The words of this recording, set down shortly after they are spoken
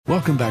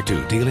Welcome back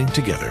to Dealing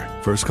Together.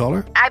 First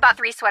caller? I bought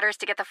 3 sweaters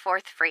to get the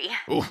 4th free.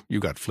 Oh, you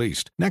got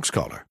fleeced. Next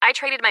caller? I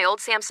traded my old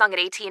Samsung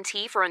at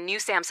AT&T for a new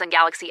Samsung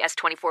Galaxy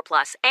S24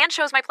 Plus and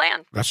chose my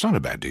plan. That's not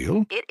a bad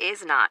deal. It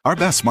is not. Our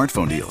best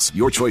smartphone deals.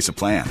 Your choice of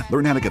plan.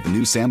 Learn how to get the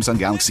new Samsung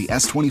Galaxy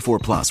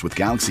S24 Plus with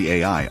Galaxy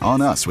AI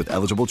on us with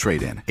eligible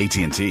trade-in.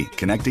 AT&T.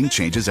 Connecting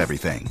changes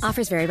everything.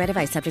 Offers vary by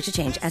device. Subject to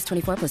change.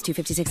 S24 plus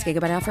 256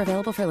 gigabyte offer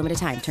available for a limited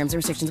time. Terms and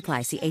restrictions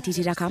apply. See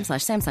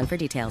att.com/Samsung for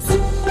details.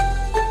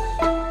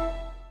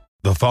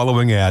 The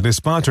following ad is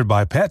sponsored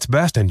by Pets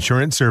Best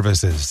Insurance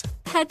Services.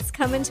 Pets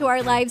come into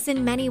our lives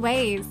in many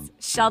ways.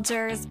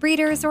 Shelters,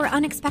 breeders, or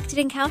unexpected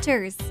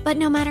encounters. But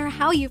no matter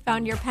how you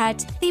found your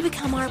pet, they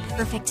become our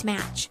perfect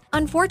match.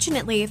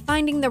 Unfortunately,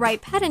 finding the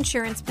right pet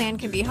insurance plan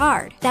can be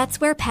hard.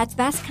 That's where Pets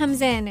Best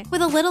comes in.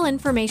 With a little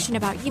information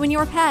about you and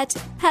your pet,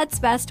 Pets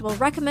Best will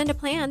recommend a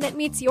plan that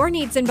meets your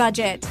needs and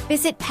budget.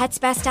 Visit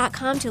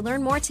PetsBest.com to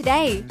learn more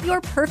today.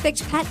 Your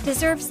perfect pet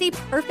deserves the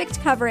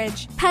perfect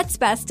coverage.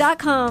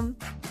 PetsBest.com.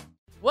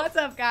 What's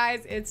up,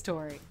 guys? It's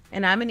Tori.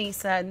 And I'm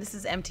Anissa, and this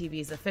is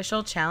MTV's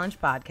official challenge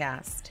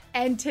podcast.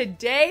 And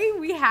today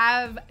we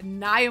have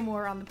Nia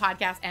Moore on the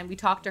podcast, and we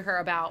talk to her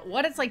about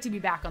what it's like to be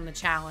back on the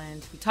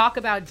challenge. We talk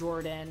about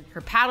Jordan,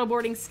 her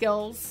paddleboarding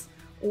skills,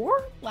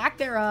 or lack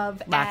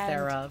thereof.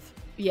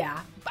 Yeah.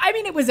 I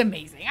mean, it was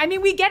amazing. I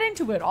mean, we get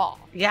into it all.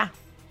 Yeah.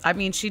 I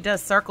mean, she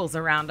does circles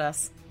around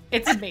us.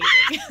 It's amazing.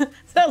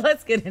 So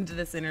let's get into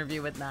this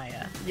interview with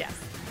Nia. Yes.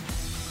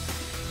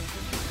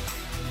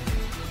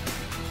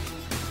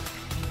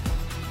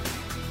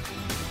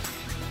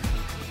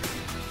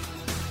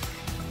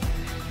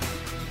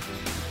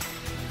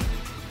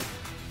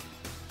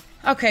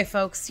 Okay,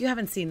 folks, you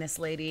haven't seen this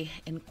lady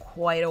in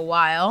quite a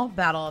while.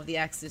 Battle of the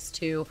Exes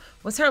 2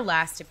 was her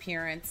last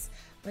appearance,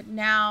 but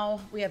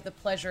now we have the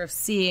pleasure of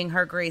seeing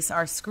her grace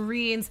our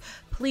screens.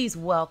 Please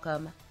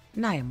welcome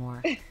Nia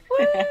Moore.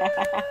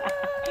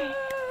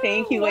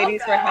 Thank you,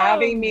 ladies, for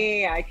having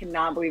me. I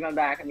cannot believe I'm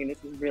back. I mean,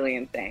 this is really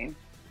insane.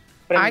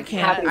 But I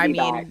can't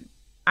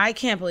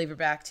believe you're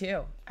back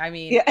too. I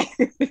mean, yeah.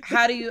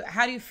 how do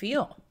you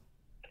feel?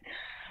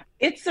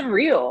 It's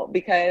surreal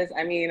because,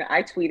 I mean,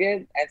 I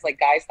tweeted as like,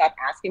 guys, stop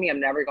asking me. I'm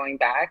never going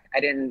back. I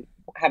didn't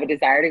have a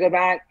desire to go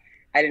back.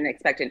 I didn't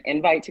expect an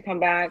invite to come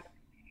back.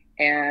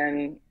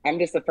 And I'm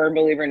just a firm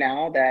believer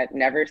now that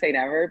never say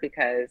never,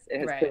 because it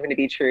has proven to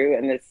be true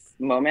in this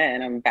moment,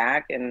 and I'm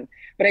back.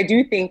 But I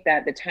do think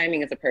that the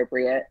timing is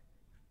appropriate.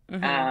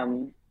 Mm-hmm.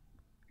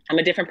 I'm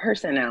a different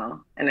person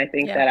now. And I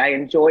think that I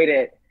enjoyed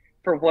it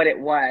for what it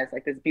was,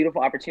 like this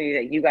beautiful opportunity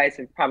that you guys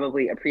have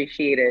probably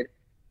appreciated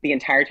the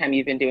entire time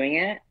you've been doing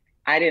it.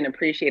 I didn't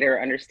appreciate it or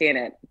understand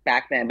it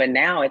back then, but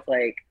now it's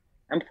like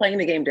I'm playing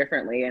the game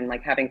differently and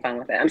like having fun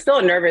with it. I'm still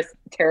a nervous,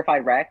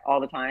 terrified wreck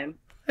all the time,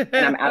 and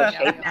I'm out of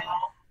shape now,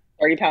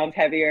 30 pounds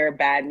heavier,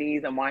 bad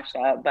knees, I'm washed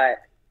up, but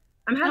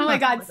I'm having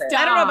fun with it.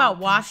 I don't know about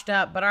washed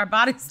up, but our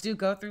bodies do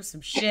go through some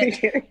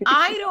shit.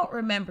 I don't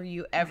remember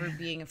you ever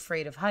being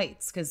afraid of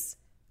heights, because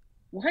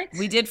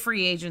we did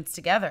Free Agents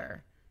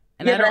together,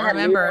 and I don't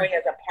remember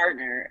as a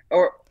partner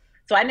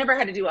So I never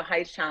had to do a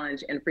heights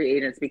challenge in Free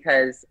Agents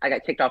because I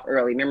got kicked off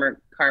early.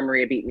 Remember, Cara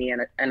Maria beat me in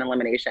an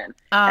elimination,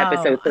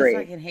 episode 3. I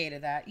fucking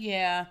hated that.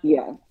 Yeah.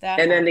 Yeah.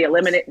 And then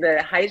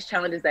the heights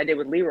challenges that I did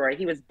with Leroy,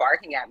 he was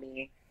barking at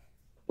me.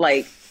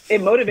 Like,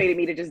 it motivated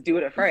me to just do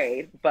it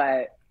afraid.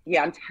 But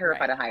yeah, I'm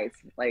terrified of heights.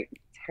 Like,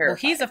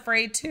 terrified. Well, he's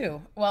afraid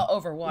too. Well,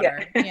 over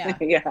water. Yeah.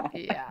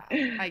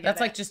 Yeah.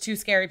 That's like just two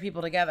scary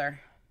people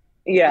together.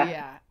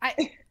 Yeah.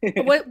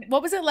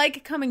 What was it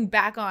like coming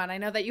back on? I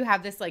know that you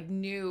have this like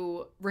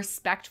new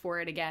respect for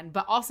it again,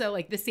 but also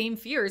like the same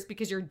fears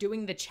because you're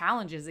doing the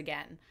challenges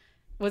again.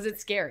 Was it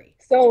scary?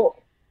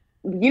 So,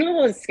 you know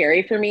what was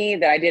scary for me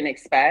that I didn't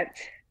expect?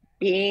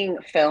 Being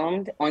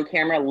filmed on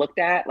camera, looked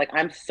at. Like,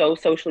 I'm so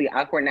socially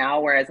awkward now,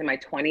 whereas in my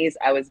 20s,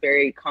 I was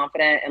very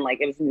confident and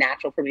like it was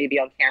natural for me to be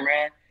on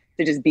camera,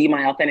 to just be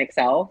my authentic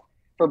self,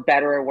 for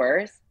better or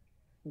worse.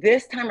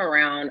 This time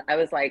around, I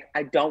was like,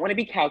 I don't want to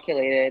be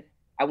calculated.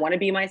 I want to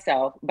be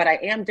myself, but I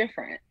am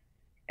different.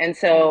 And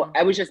so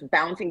I was just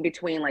bouncing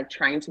between like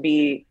trying to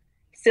be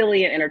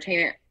silly and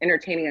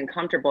entertaining and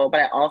comfortable,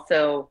 but I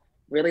also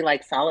really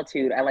like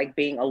solitude. I like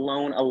being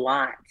alone a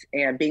lot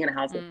and being in a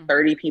house with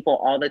 30 people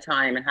all the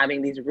time and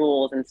having these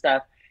rules and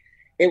stuff.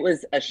 It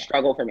was a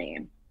struggle for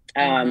me.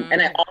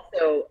 And I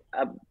also,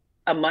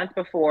 a month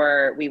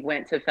before we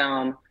went to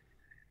film,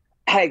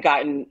 I had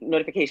gotten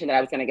notification that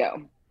I was going to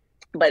go.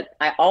 But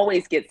I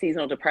always get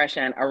seasonal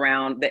depression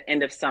around the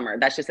end of summer.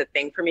 That's just a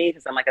thing for me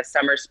because I'm like a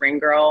summer spring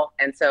girl.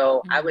 And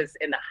so I was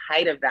in the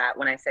height of that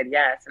when I said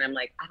yes. And I'm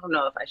like, I don't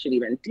know if I should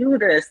even do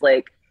this.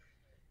 Like,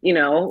 you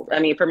know, I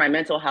mean, for my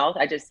mental health,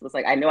 I just was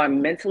like, I know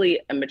I'm mentally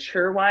and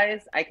mature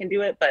wise, I can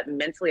do it. But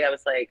mentally I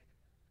was like,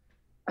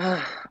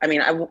 I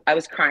mean, I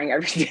was crying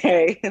every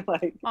day.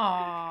 Like,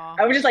 I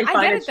was just like,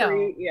 I get it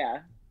though. Yeah.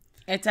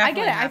 It definitely I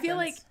get it. happens. I feel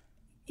like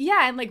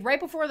Yeah, and like right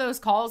before those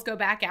calls go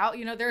back out,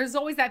 you know, there's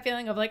always that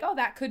feeling of like, oh,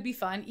 that could be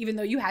fun, even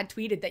though you had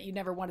tweeted that you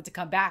never wanted to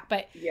come back.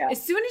 But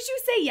as soon as you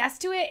say yes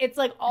to it, it's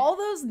like all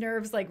those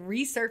nerves like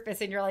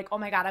resurface and you're like, oh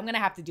my God, I'm going to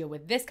have to deal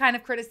with this kind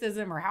of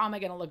criticism, or how am I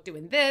going to look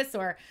doing this?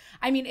 Or,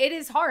 I mean, it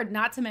is hard,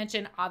 not to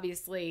mention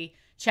obviously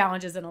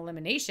challenges and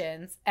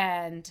eliminations.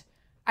 And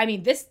I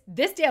mean, this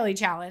daily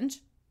challenge,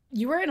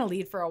 you were in a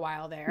lead for a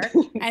while there,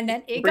 and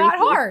then it got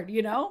hard,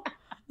 you know?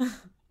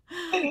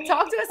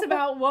 Talk to us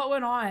about what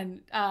went on,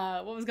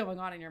 what was going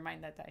on in your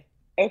mind that day.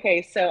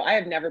 Okay, so I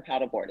have never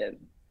paddleboarded.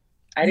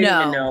 I didn't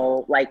even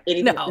know like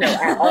anything No.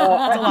 at all.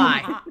 That's a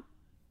lie.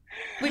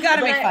 We got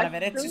to make fun of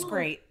it. It's just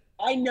great.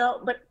 I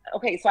know, but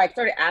okay, so I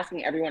started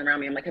asking everyone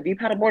around me. I'm like, have you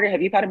paddleboarded?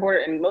 Have you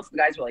paddleboarded? And most of the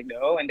guys were like,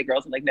 no, and the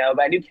girls were like, no.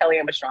 But I knew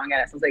Kellyanne was strong at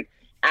it. So I was like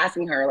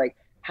asking her, like,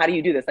 how do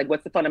you do this? Like,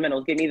 what's the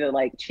fundamentals? Give me the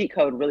like cheat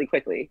code really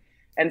quickly.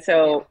 And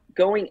so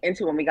going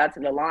into when we got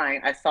to the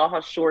line, I saw how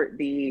short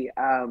the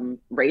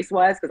race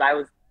was, because I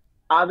was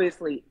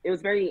obviously, it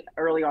was very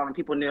early on when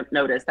people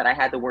noticed that I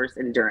had the worst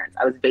endurance.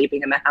 I was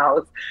vaping in the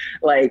house.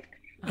 Like,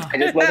 I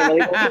just wasn't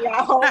really working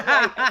out.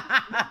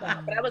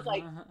 Like, but I was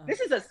like,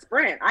 this is a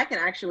sprint. I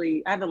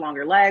have the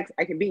longer legs.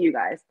 I can beat you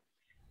guys.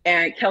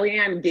 And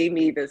Kellyanne gave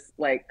me this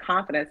like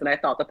confidence, and I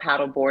thought the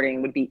paddle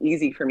boarding would be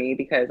easy for me,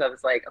 because I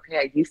was like, okay,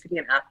 I used to be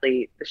an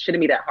athlete. This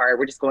shouldn't be that hard.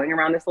 We're just going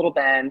around this little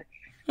bend.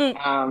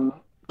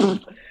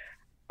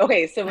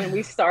 Okay, so when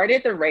we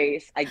started the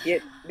race, I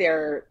get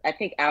there, I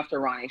think after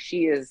Ronnie.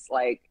 She is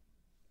like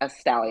a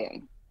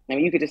stallion. I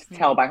mean, you could just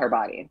tell by her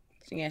body.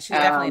 Yeah, she's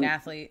definitely an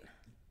athlete.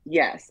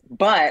 Yes,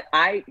 but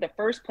the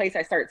first place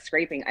I start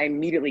scraping, I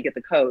immediately get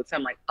the code. So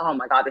I'm like, oh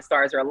my God, the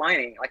stars are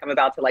aligning. Like, I'm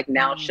about to like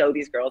now show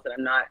these girls that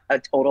I'm not a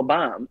total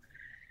bum.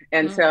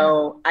 And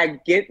so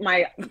I get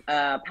my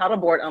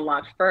paddleboard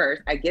unlocked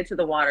first. I get to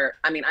the water.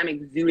 I mean, I'm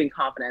exuding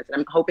confidence, and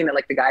I'm hoping that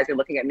like the guys are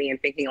looking at me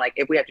and thinking like,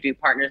 if we have to do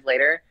partners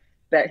later,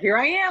 that here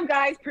I am,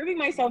 guys, proving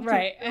myself.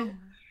 Right.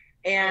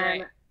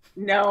 And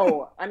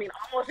no, I mean,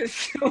 almost as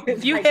soon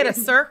as you hit a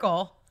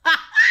circle.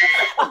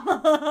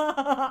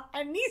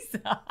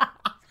 Aneesa.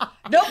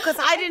 No, because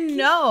I didn't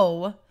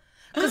know.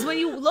 Because when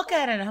you look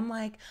at it, I'm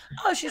like,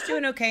 oh, she's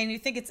doing okay. And you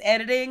think it's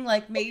editing,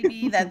 like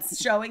maybe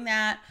that's showing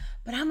that.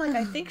 But I'm like,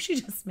 I think she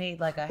just made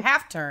like a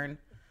half turn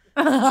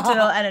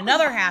and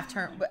another half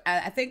turn. But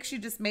I think she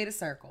just made a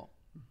circle.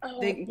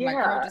 My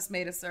girl just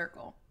made a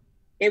circle.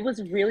 It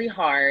was really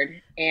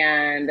hard,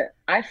 and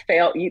I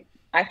felt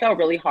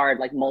really hard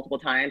like multiple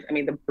times. I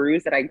mean, the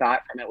bruise that I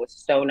got from it was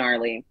so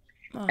gnarly.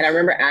 And I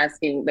remember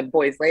asking the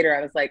boys later,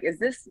 I was like, is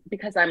this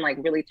because I'm like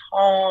really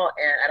tall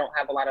and I don't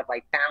have a lot of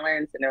like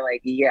balance? And they're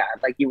like, yeah,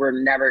 like you were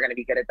never going to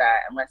be good at that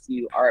unless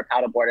you are a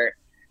paddleboarder.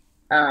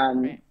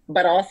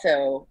 But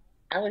also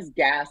I was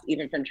gassed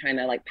even from trying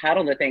to like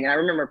paddle the thing. And I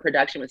remember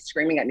production was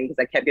screaming at me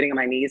because I kept getting on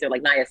my knees. They're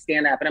like, Naya,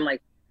 stand up. And I'm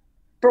like,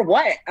 for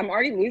what? I'm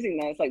already losing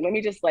this. Like, let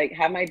me just like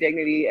have my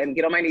dignity and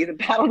get on my knees and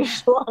paddle the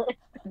shore.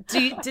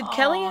 Did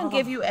Kellyanne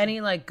give you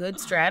any like good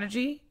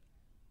strategy?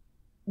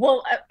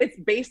 Well, it's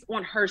based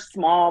on her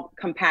small,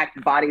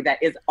 compact body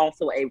that is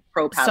also a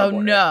pro paddleboarder. So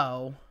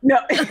no.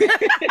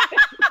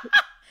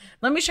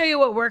 Let me show you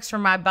what works for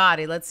my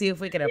body. Let's see if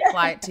we can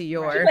apply it to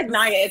yours. She's like,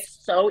 Naya, it's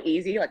so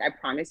easy. Like, I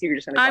promise you're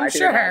just going to I'm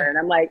sure. And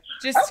I'm like,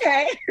 just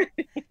okay.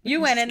 You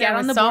went in there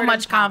with so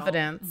much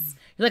confidence.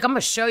 You're like, I'm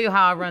going to show you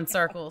how I run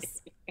circles.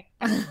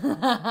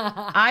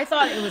 I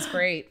thought it was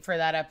great for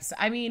that episode.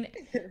 I mean,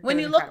 when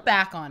you look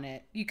back on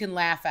it, you can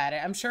laugh at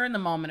it. I'm sure in the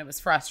moment it was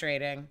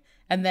frustrating.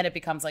 And then it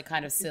becomes like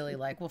kind of silly,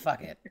 like, well,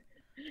 fuck it.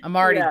 I'm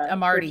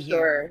already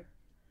here.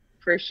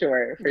 For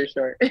sure.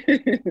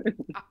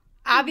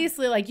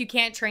 Obviously, like, you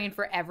can't train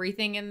for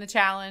everything in the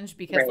challenge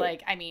because,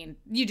 like, I mean,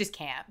 you just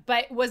can't.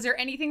 But was there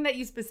anything that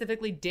you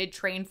specifically did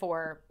train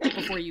for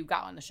before you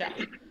got on the show?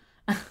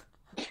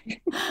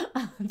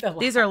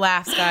 These are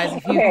laughs,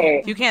 guys.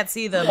 If you can't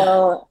see them.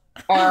 So,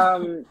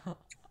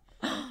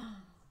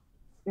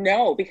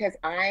 no, because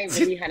I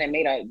really hadn't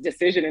made a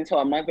decision until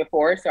a month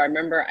before. So I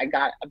remember I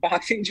got a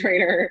boxing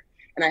trainer,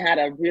 and I had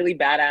a really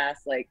badass,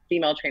 like,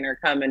 female trainer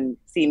come and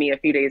see me a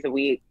few days a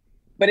week.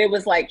 But it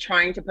was like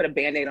trying to put a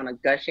Band-Aid on a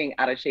gushing,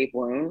 out of shape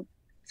wound.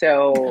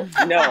 So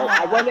no,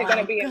 I wasn't going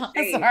to be in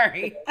shape.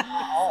 Sorry.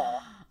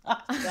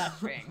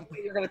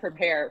 You're going to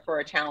prepare for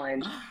a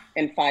challenge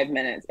in 5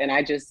 minutes. And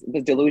I just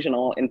was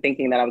delusional in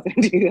thinking that I was going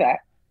to do that.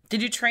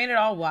 Did you train at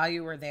all while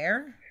you were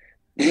there?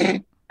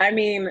 I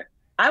mean,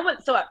 I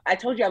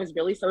told you I was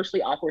really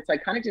socially awkward. So I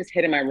kind of just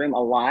hid in my room a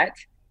lot.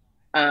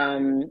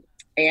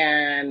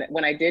 And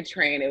when I did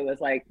train, it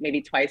was like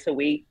maybe twice a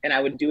week. And I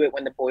would do it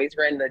when the boys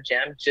were in the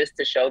gym just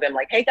to show them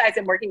like, hey guys,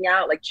 I'm working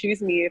out. Like, choose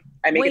me if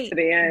I make it to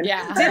the end.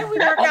 Yeah. Didn't we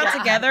work out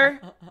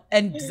together?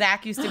 And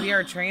Zach used to be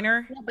our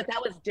trainer. Yeah, but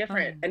that was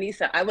different.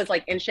 Aneesa, I was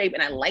like in shape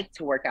and I liked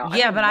to work out.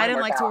 Yeah, but I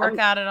didn't like to work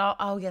out at all.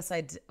 Oh, yes,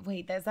 I did.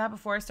 Wait, is that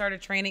before I started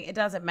training? It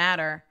doesn't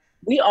matter.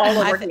 We all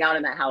were working out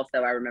in that house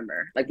though, I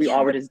remember. Like we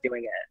all were just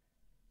doing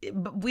it.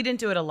 But we didn't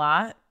do it a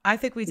lot. I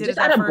think we did just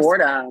it that out of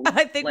boredom.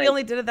 I think we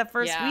only did it that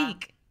first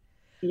week.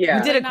 Yeah.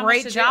 We did a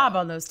great job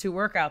on those 2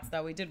 workouts,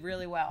 though. We did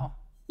really well.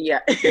 Yeah.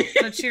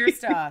 So cheers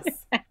to us.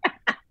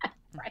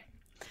 Right.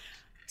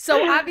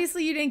 So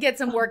obviously you didn't get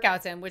some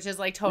workouts in, which is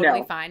like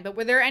totally No. fine. But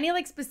were there any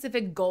like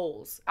specific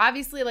goals?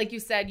 Obviously, like you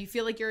said, you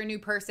feel like you're a new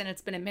person.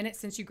 It's been a minute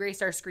since you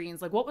graced our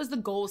screens. Like, what was the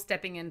goal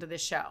stepping into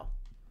this show?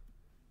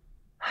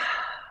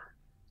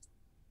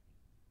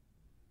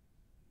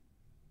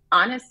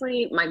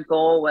 Honestly, my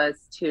goal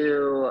was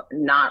to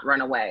not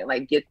run away,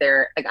 like get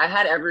there. Like I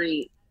had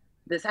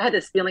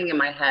this feeling in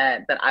my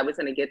head that I was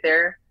going to get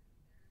there,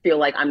 feel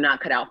like I'm not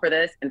cut out for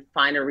this, and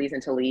find a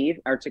reason to leave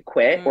or to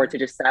quit or to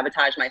just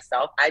sabotage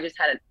myself. I just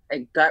had a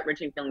gut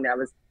wrenching feeling that I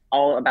was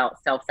all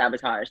about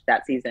self-sabotage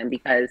that season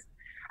because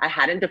I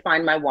hadn't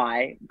defined my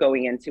why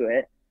going into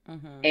it.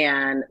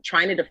 And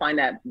trying to define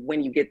that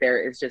when you get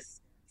there is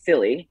just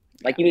silly.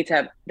 Like you need to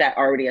have that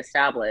already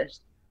established.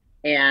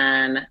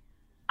 And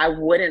I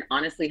wouldn't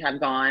honestly have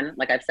gone,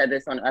 like I've said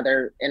this on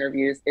other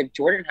interviews, if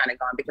Jordan hadn't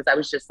gone, because I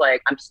was just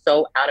like, I'm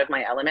so out of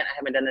my element. I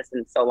haven't done this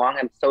in so long.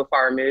 I'm so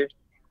far removed.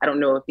 I don't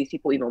know if these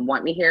people even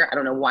want me here. I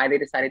don't know why they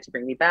decided to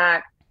bring me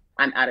back.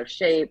 I'm out of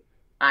shape.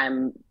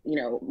 I'm, you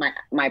know,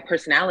 my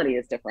personality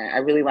is different. I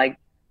really like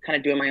kind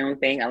of doing my own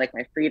thing. I like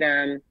my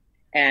freedom.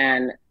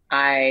 And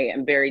I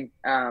am very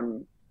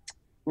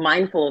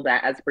mindful of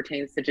that as it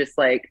pertains to just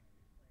like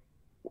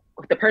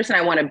the person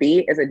I want to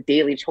be is a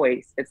daily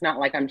choice. It's not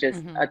like I'm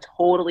just a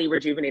totally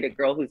rejuvenated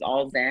girl who's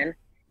all zen.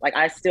 Like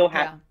I still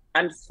have,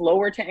 I'm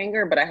slower to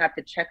anger, but I have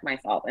to check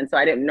myself. And so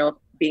I didn't know if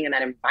being in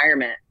that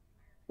environment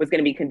was going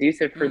to be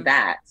conducive for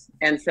that.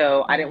 And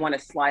so I didn't want to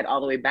slide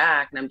all the way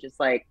back. And I'm just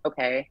like,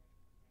 okay,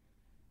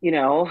 you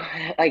know,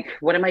 like,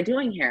 what am I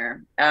doing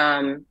here?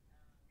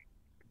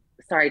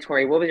 Sorry,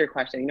 Tori, what was your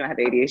question? You know, I have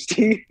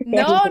ADHD.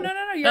 No.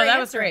 You're that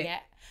was answering great.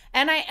 it.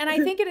 And I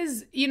think it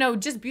is, you know,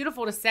 just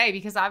beautiful to say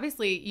because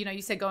obviously, you know,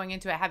 you said going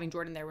into it, having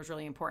Jordan there was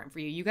really important for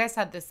you. You guys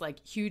had this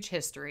like huge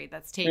history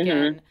that's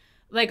taken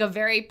like a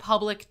very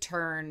public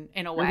turn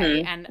in a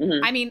way.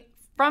 And I mean,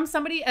 from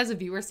somebody as a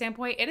viewer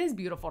standpoint, it is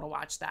beautiful to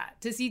watch that,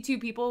 to see two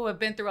people who have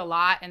been through a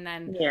lot and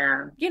then,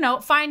 you know,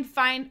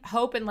 find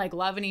hope and like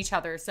love in each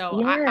other.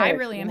 So I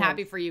really am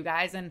happy for you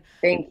guys. And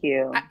thank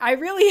you. I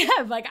really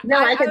have like, no,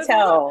 I could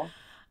tell.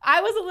 I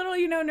was a little,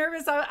 you know,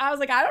 nervous. I was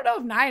like, I don't know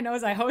if Nia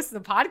knows I host the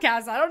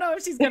podcast. I don't know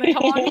if she's going to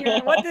come on here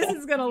and what this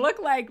is going to look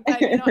like.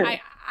 But, you know,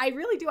 I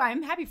really do.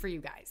 I'm happy for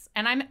you guys.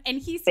 And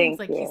he seems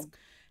like he's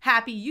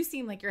happy. You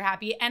seem like you're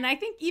happy. And I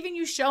think even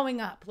you showing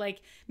up,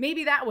 like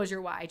maybe that was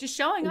your why. Just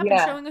showing up and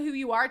showing who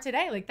you are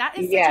today. Like that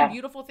is such a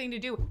beautiful thing to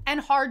do and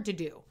hard to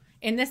do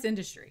in this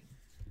industry.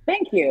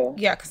 Thank you.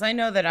 Yeah, because I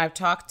know that I've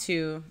talked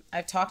to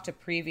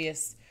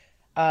previous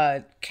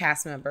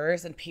cast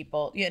members and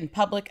people in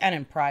public and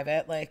in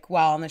private, like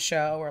while on the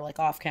show or like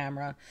off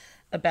camera,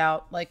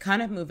 about like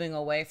kind of moving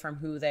away from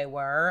who they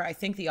were. I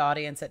think the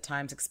audience at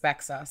times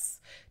expects us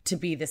to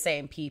be the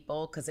same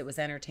people because it was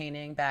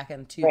entertaining back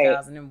in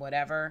 2000 and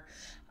whatever.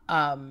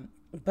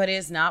 But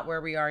is not where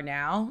we are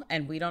now.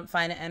 And we don't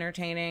find it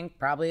entertaining,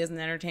 probably isn't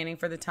entertaining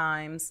for the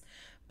times.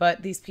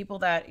 But these people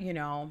that, you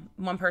know,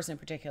 one person in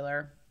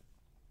particular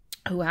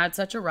who had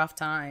such a rough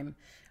time,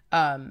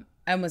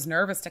 and was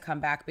nervous to come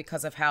back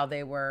because of how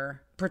they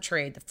were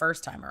portrayed the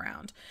first time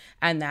around.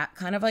 And that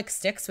kind of like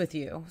sticks with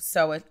you.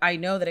 So I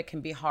know that it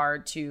can be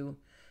hard to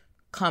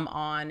come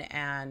on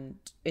and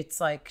it's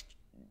like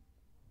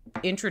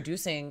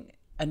introducing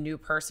a new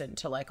person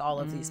to like all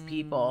of these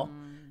people.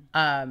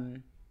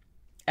 And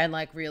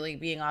like really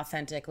being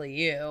authentically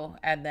you.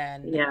 And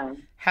then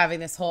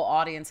having this whole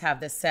audience have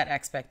this set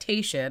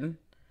expectation.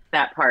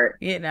 That part,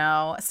 you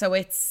know, so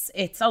it's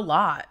a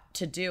lot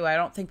to do. I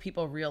don't think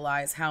people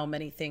realize how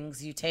many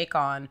things you take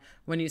on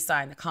when you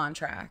sign the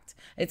contract.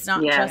 It's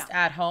not just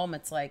at home.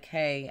 It's like,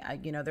 hey,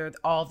 you know, there are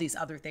all these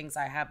other things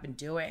I have been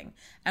doing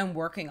and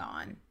working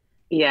on.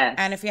 Yes.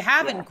 And if you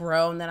haven't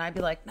grown, then I'd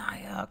be like,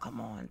 Nia,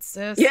 come on,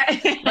 sis.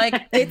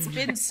 Like it's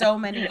been so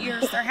many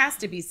years. There has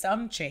to be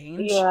some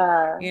change.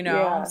 You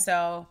know,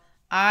 so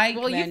I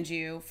commend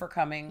you for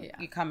coming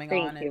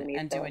on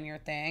and doing your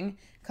thing.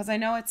 Because I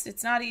know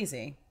it's not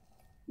easy.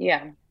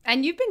 Yeah.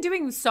 And you've been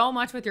doing so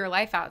much with your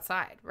life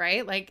outside,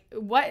 right? Like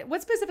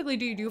what specifically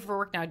do you do for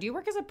work now? Do you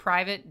work as a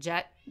private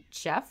jet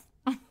chef?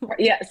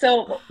 Yeah.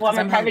 So, well,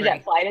 I'm a private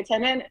jet flight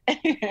attendant.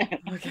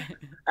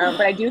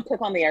 But I do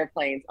cook on the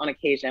airplanes on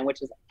occasion,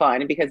 which is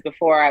fun because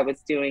before I was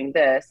doing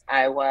this,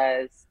 I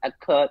was a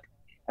cook,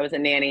 I was a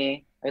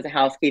nanny, I was a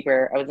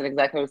housekeeper, I was an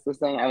executive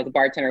assistant, I was a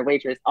bartender,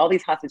 waitress, all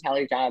these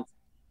hospitality jobs.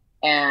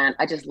 And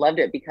I just loved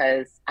it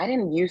because I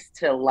didn't used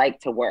to like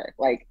to work.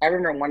 Like I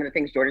remember one of the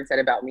things Jordan said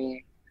about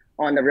me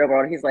on The Real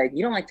World, he's like,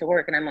 you don't like to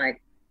work. And I'm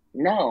like,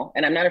 no.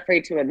 And I'm not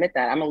afraid to admit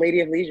that. I'm a lady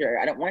of leisure.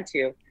 I don't want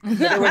to. But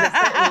there was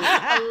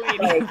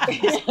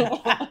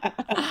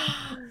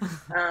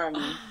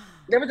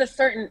there was a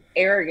certain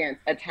arrogance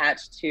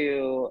attached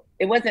to,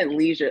 it wasn't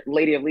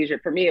lady of leisure.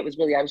 For me, it was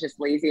really, I was just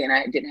lazy and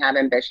I didn't have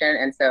ambition.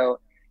 And so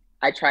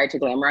I tried to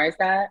glamorize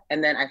that.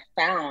 And then I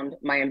found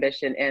my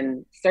ambition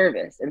in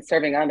service and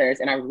serving others.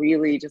 And I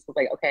really just was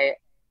like, okay,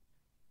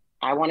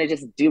 I want to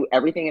just do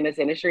everything in this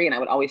industry. And I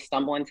would always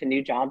stumble into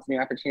new jobs, new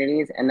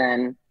opportunities. And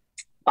then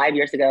 5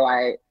 years ago,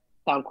 I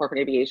found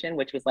corporate aviation,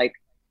 which was like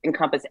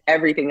encompass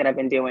everything that I've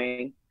been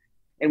doing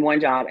in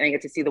one job, and I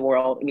get to see the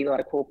world and meet a lot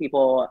of cool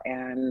people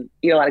and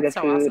eat a lot of good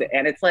food. Awesome.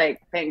 And it's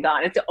like, thank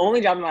God, it's the only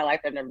job in my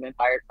life I've never been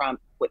fired from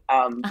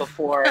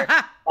before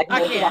like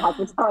most of the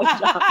hospitality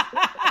jobs.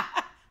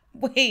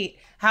 Wait,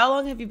 how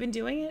long have you been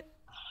doing it?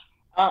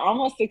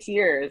 Almost 6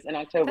 years in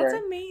October.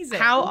 That's amazing.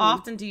 How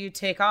often do you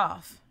take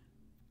off?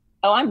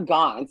 Oh, I'm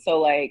gone.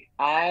 So like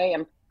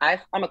I'm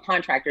a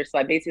contractor, so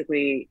I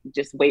basically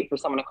just wait for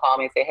someone to call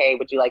me and say, hey,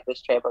 would you like this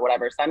trip or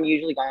whatever. So I'm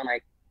usually gone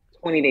like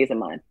 20 days a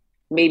month.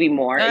 Maybe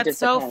more. That's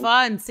so depends.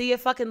 Fun. See you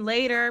fucking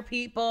later,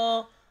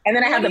 people. And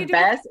then I have the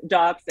best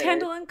dog sitters.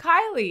 Kendall and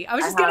Kylie. I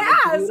was just gonna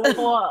ask.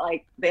 Beautiful,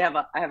 like I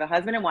have a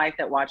husband and wife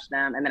that watch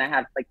them, and then I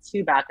have like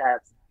 2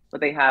 backups. But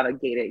they have a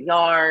gated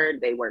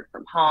yard. They work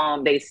from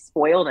home. They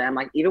spoil them.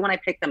 Like even when I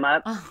pick them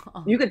up,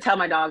 you could tell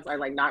my dogs are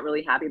like not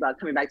really happy about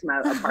coming back to my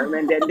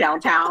apartment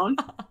downtown.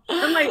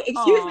 I'm like,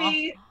 excuse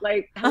me,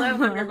 like hello,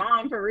 I'm your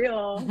mom for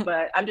real.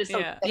 But I'm just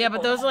yeah.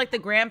 But those are like the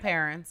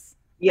grandparents.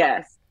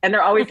 Yes. And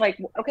they're always like,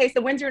 okay,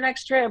 so when's your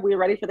next trip? We're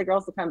ready for the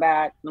girls to come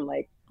back. And I'm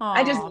like,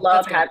 I just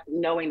love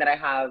knowing that I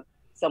have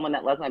someone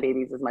that loves my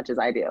babies as much as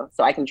I do.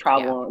 So I can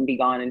travel and be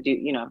gone and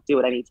do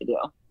what I need to do.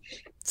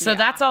 So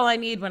that's all I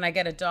need when I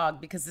get a dog,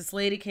 because this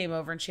lady came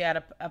over and she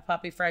had a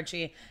puppy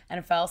Frenchie,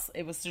 and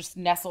it was just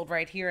nestled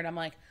right here. And I'm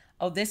like,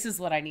 oh, this is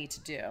what I need to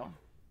do.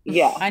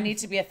 Yeah. I need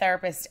to be a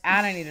therapist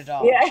and I need a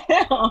dog. Yeah.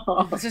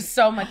 It's just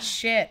so much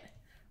shit.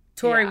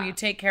 Tori, will you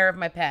take care of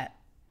my pet?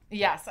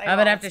 Yes, I'm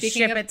gonna have to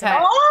ship it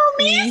to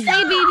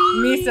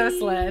Miso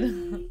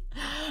sled.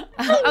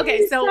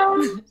 Okay,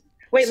 so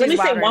wait, let me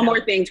say one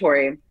more thing,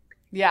 Tori.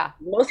 Yeah.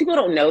 Most people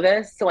don't know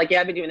this. So like,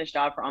 I've been doing this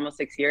job for almost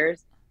 6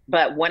 years.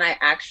 But when I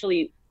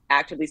actually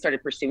actively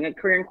started pursuing a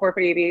career in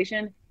corporate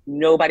aviation,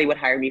 nobody would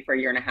hire me for a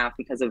year and a half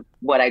because of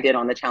what I did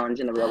on the challenge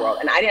in the real world.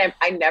 And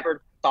I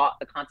never thought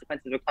the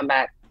consequences would come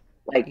back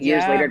like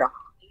years later to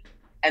haunt me.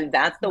 And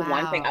that's the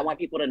one thing I want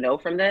people to know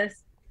from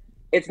this.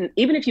 It's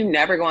even if you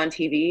never go on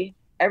TV,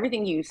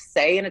 everything you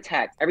say in a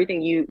text,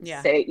 everything you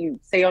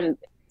say on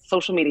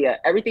social media,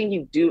 everything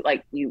you do,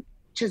 like you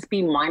just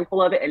be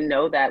mindful of it and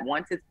know that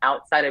once it's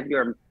outside of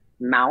your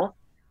mouth,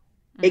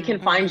 it can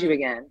find you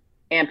again.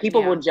 And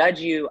people will judge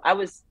you.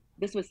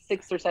 This was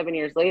 6 or 7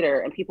 years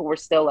later, and people were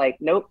still like,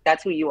 nope,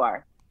 that's who you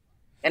are.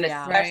 And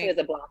especially as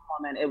a Black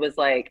woman, it was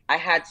like, I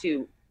had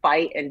to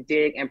fight and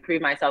dig and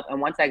prove myself. And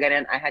once I got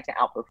in, I had to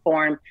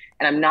outperform.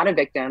 And I'm not a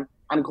victim.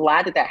 I'm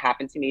glad that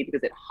happened to me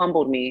because it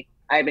humbled me.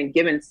 I've been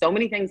given so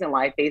many things in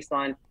life based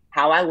on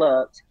how I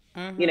looked,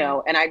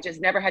 and I just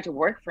never had to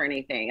work for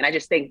anything. And I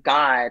just thank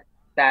God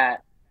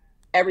that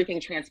everything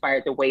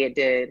transpired the way it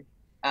did.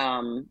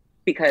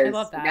 Because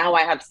now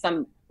I have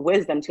some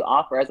wisdom to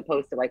offer as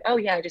opposed to like, oh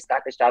yeah, I just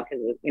got this job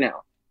because you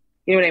know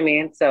what I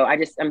mean? So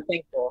I'm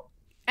thankful.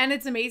 And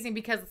it's amazing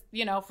because,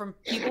 from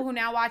people who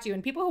now watch you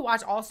and people who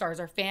watch All Stars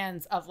are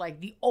fans of like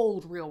the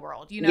old Real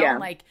World, and,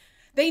 like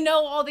they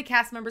know all the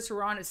cast members who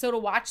are on it. So to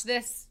watch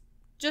this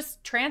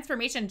just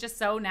transformation just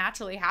so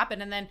naturally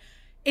happen. And then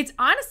it's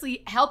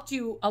honestly helped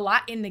you a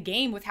lot in the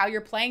game with how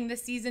you're playing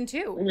this season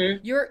too.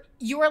 Mm-hmm.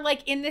 You're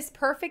like in this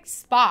perfect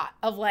spot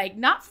of like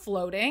not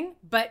floating,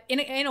 but in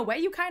a way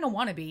you kind of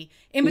want to be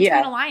in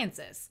between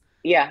alliances.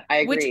 Yeah, I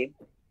agree.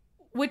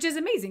 Which is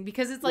amazing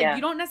because it's like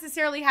you don't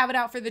necessarily have it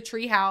out for the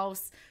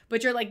treehouse,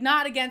 but you're like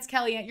not against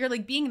Kelly. You're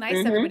like being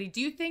nice to everybody.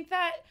 Do you think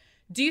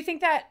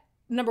that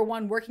number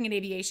one, working in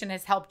aviation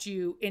has helped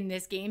you in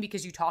this game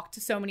because you talk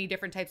to so many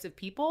different types of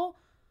people?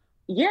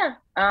 Yeah.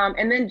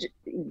 And then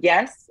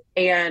yes.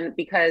 And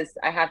because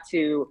I have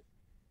to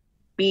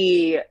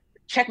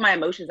check my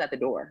emotions at the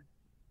door.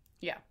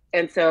 Yeah.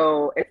 And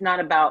so it's not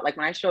about like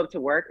when I show up to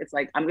work, it's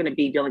like, I'm going to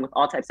be dealing with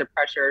all types of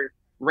pressure,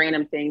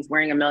 random things,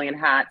 wearing a million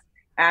hats.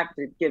 I have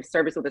to give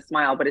service with a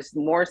smile, but it's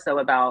more so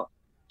about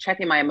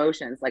checking my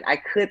emotions. Like I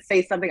could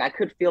say something, I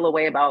could feel a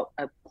way about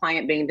a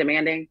client being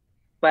demanding,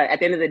 but at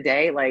the end of the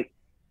day, like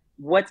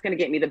what's going to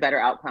get me the better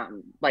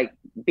outcome? Like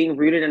being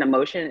rooted in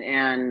emotion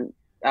and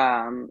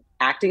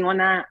acting on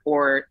that,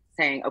 or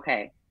saying,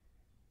 okay,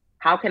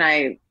 how can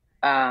I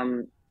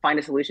find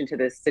a solution to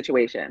this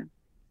situation?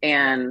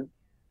 And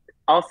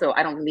also,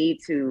 I don't need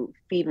to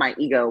feed my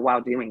ego while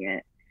doing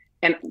it.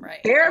 And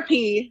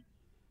therapy,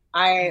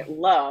 I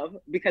love,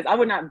 because I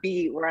would not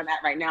be where I'm at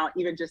right now,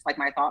 even just like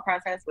my thought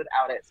process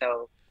without it.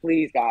 So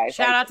please, guys.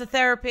 Shout out to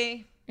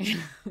therapy.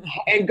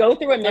 And go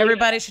through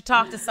Everybody should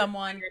talk to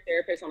someone. Your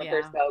therapist on the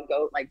first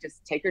go, like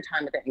just take your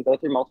time with it and go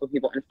through multiple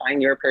people and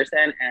find your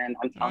person. And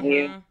I'm telling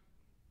you,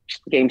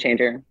 game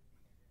changer.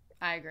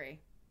 I agree.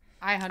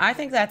 I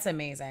think that's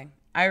amazing.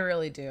 I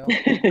really do.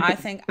 I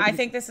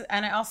think this is,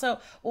 and I also,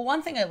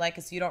 one thing I like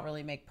is you don't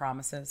really make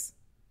promises.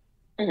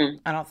 I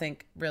don't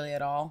think really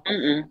at all.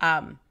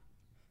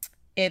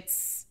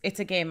 It's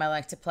a game I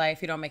like to play.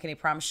 If you don't make any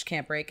promises, you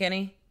can't break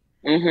any.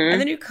 And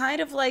then you kind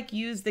of like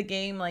use the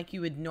game like you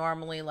would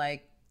normally,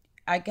 like,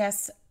 I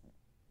guess,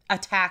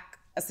 attack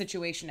a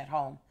situation at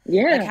home.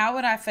 Yeah. Like, how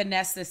would I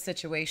finesse this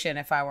situation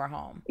if I were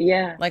home?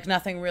 Yeah. Like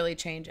nothing really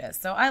changes.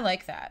 So I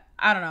like that.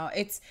 I don't know.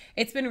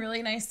 It's been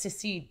really nice to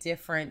see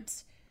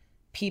different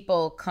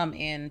people come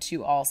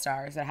into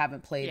All-Stars that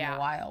haven't played in a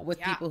while with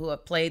people who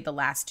have played the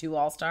last 2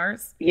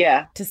 All-Stars.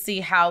 Yeah. To see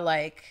how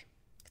like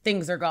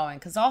things are going.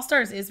 Because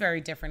All-Stars is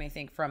very different, I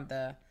think, from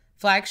the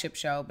flagship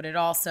show, but it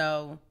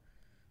also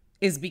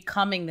is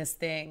becoming this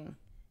thing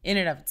in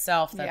and of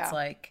itself that's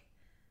like,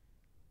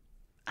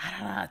 I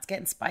don't know, it's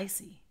getting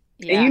spicy.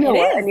 Yeah, and you know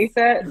what,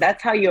 Anissa?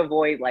 That's how you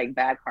avoid like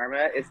bad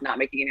karma, is not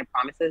making any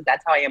promises.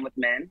 That's how I am with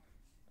men.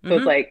 So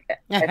it's like,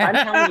 if I'm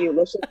telling you,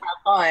 let's just have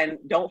fun,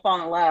 don't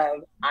fall in love.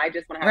 I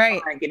just want to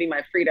have fun, give me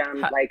my freedom.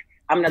 Like,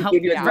 I'm going to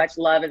give you as much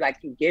love as I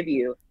can give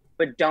you,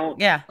 but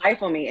don't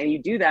stifle me. And you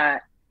do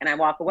that, and I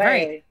walk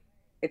away.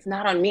 It's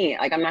not on me.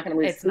 Like, I'm not going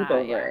to lose sleep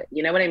over it.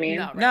 You know what I mean?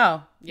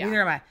 No,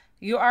 neither am I.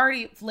 You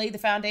already laid the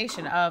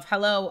foundation of,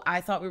 hello, I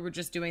thought we were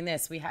just doing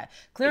this. We had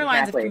clear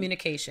lines of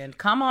communication.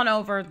 Come on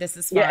over. This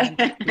is fun.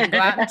 We can go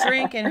out and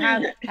drink and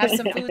have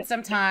some food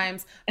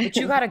sometimes. But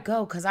you got to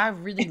go because I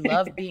really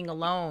love being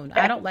alone.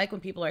 I don't like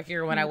when people are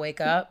here when I wake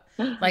up.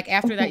 Like,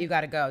 after that, you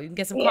got to go. You can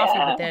get some coffee,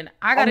 but then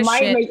I got to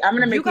shit. I'm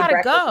going to make you gotta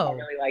breakfast. go. I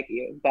really like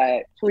you,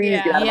 but please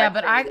get out of my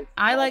but face.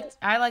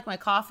 I like my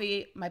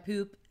coffee, my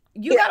poop.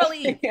 You gotta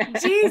leave.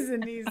 Jeez,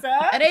 Anissa.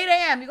 At 8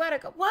 a.m., you gotta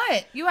go.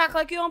 What? You act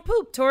like you don't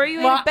poop, Tori.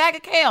 You ate a bag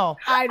of kale.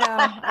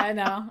 I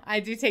know. I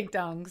do take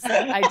dunks.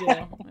 I do.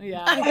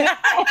 Yeah.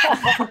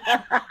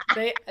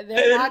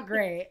 They're not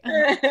great.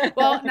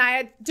 Well,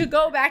 Naya, to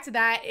go back to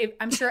that,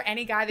 I'm sure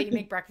any guy that you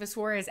make breakfast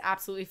for is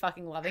absolutely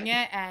fucking loving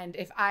it. And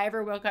if I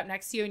ever woke up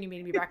next to you and you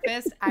made me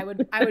breakfast, I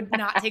would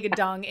not take a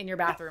dung in your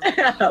bathroom.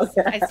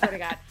 I swear to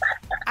God.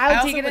 I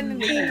would take it in the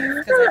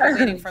leave because I've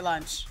been waiting for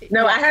lunch.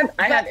 No, I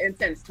have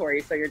incense,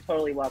 Tori, so you're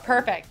totally welcome.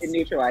 Perfect. It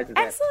neutralizes it.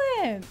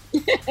 Excellent.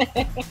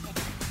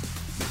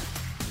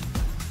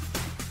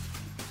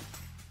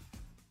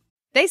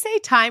 They say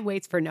time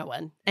waits for no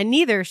one, and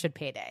neither should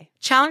payday.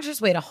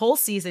 Challengers wait a whole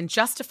season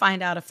just to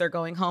find out if they're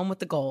going home with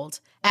the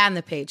gold and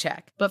the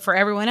paycheck. But for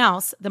everyone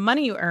else, the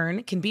money you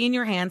earn can be in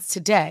your hands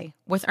today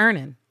with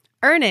Earnin.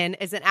 Earnin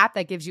is an app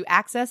that gives you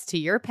access to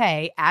your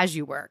pay as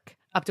you work.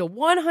 Up to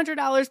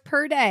 $100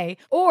 per day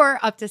or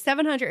up to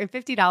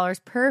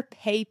 $750 per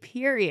pay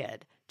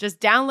period. Just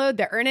download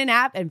the Earnin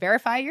app and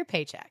verify your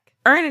paycheck.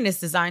 Earnin is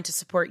designed to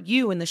support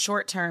you in the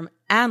short term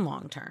and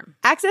long term.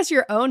 Access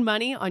your own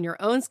money on your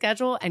own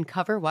schedule and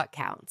cover what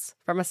counts.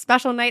 From a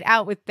special night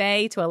out with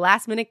Bae to a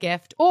last-minute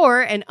gift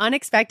or an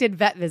unexpected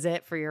vet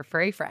visit for your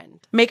furry friend.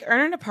 Make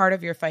Earnin a part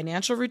of your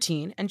financial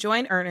routine and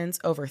join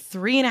Earnin's over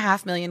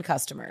 3.5 million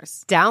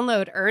customers.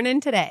 Download Earnin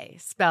today,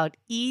 spelled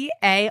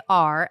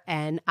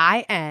EARNIN,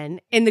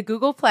 in the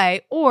Google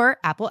Play or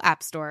Apple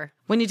App Store.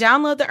 When you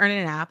download the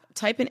Earnin app,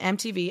 type in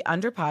MTV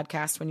Under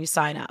Podcast when you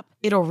sign up.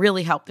 It'll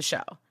really help the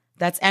show.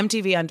 That's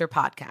MTV Under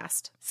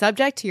Podcast.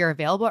 Subject to your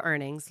available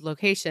earnings,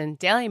 location,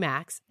 daily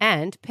max,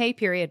 and pay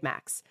period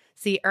max.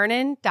 See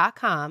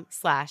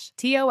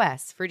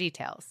earnin.com/TOS for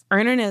details.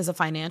 Earnin is a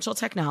financial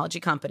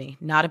technology company,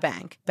 not a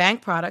bank.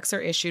 Bank products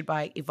are issued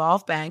by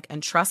Evolve Bank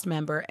and Trust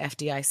Member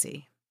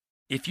FDIC.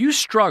 If you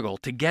struggle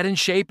to get in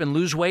shape and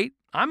lose weight,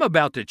 I'm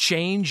about to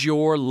change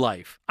your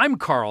life. I'm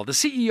Carl, the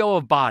CEO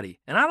of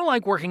Body, and I don't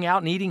like working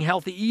out and eating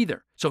healthy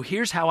either. So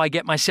here's how I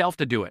get myself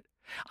to do it.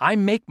 I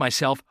make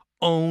myself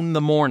own the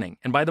morning.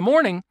 And by the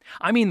morning,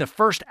 I mean the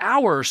first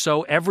hour or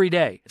so every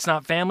day. It's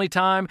not family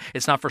time.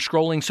 It's not for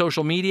scrolling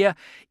social media.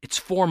 It's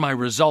for my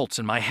results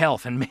and my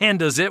health. And man,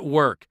 does it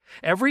work.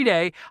 Every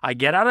day, I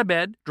get out of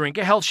bed, drink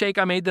a health shake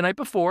I made the night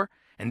before,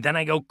 and then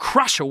I go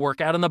crush a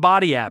workout in the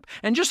Body app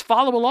and just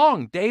follow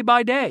along day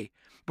by day.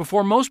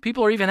 Before most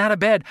people are even out of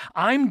bed,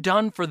 I'm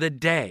done for the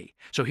day.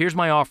 So here's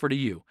my offer to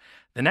you.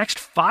 The next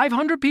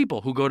 500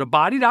 people who go to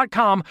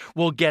Body.com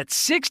will get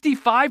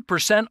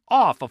 65%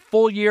 off a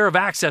full year of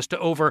access to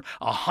over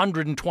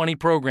 120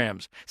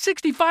 programs.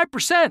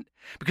 65%!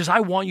 Because I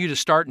want you to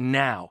start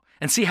now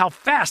and see how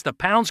fast the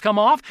pounds come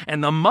off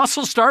and the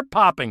muscles start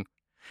popping.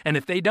 And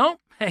if they don't,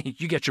 hey,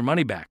 you get your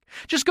money back.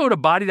 Just go to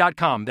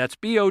Body.com, that's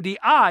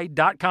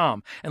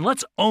BODI.com, and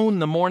let's own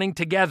the morning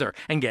together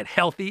and get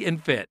healthy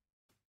and fit.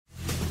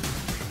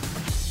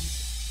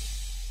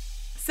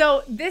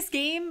 So this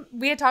game,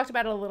 we had talked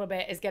about it a little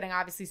bit, is getting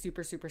obviously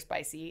super, super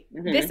spicy.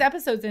 Mm-hmm. This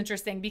episode's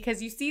interesting because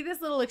you see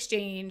this little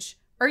exchange,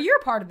 or you're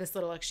part of this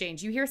little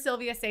exchange. You hear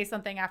Sylvia say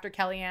something after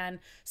Kellyanne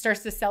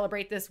starts to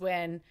celebrate this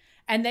win,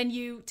 and then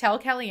you tell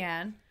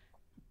Kellyanne,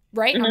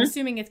 right? Mm-hmm. I'm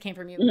assuming it came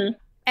from you. Mm-hmm.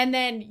 And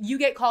then you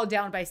get called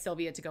down by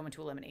Sylvia to go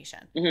into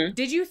elimination. Mm-hmm.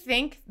 Did you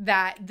think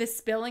that the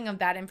spilling of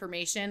that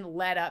information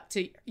led up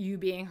to you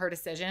being her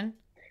decision?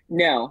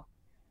 No,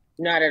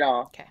 not at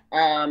all. Okay.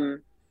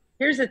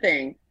 Here's the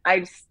thing.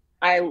 I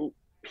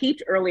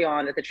peeped early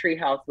on that the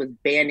Treehouse was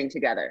banding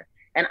together.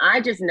 And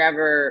I just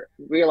never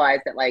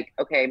realized that, like,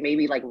 okay,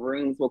 maybe like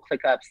rooms will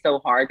click up so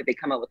hard that they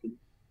come up with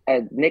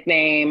a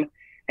nickname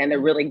and they're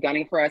really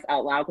gunning for us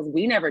out loud, because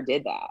we never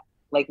did that.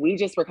 Like, we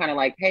just were kind of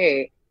like,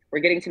 hey, we're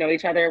getting to know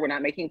each other. We're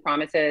not making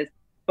promises.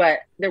 But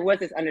there was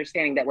this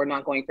understanding that we're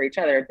not going for each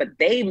other. But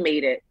they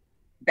made it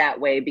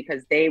that way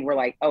because they were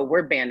like, oh,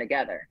 we're band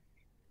together.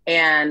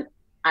 And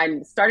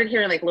I started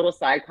hearing like little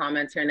side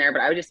comments here and there,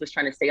 but I just was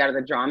trying to stay out of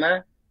the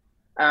drama.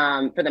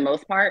 for the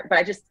most part.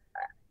 But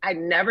I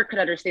never could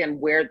understand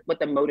what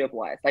the motive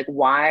was. Like,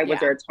 why was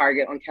there a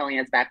target on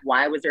Kellyanne's back?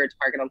 Why was there a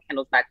target on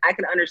Kendall's back? I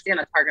could understand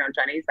a target on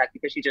Janae's back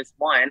because she just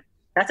won.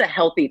 That's a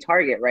healthy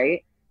target,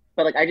 right?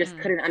 But like, I just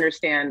couldn't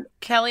understand.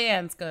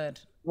 Kellyanne's good.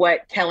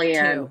 What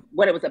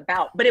it was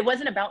about. But it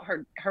wasn't about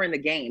her in the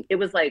game. It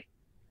was like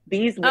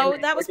these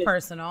women that was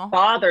personal.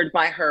 Bothered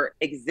by her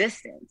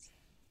existence.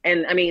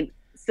 And I mean,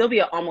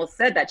 Sylvia almost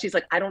said that. She's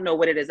like, I don't know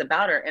what it is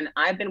about her. And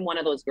I've been one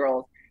of those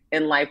girls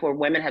in life where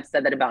women have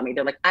said that about me.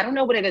 They're like, I don't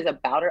know what it is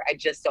about her. I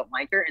just don't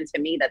like her. And to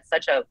me, that's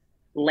such a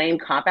lame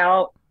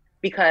cop-out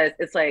because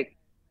it's like,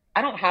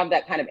 I don't have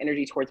that kind of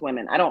energy towards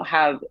women. I don't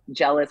have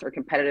jealous or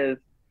competitive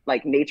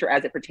like nature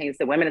as it pertains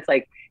to women. It's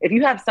like, if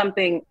you have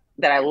something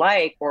that I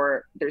like,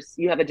 or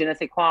you have a je ne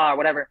sais quoi or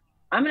whatever,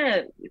 I'm going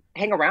to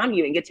hang around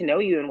you and get to know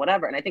you and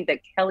whatever. And I think that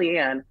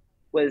Kellyanne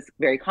was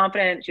very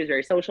confident. She was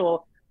very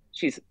social.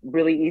 She's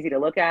really easy to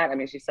look at. I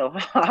mean, she's so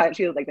hot.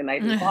 She was like the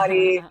nicest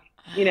body,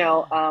 you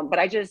know? But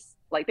I just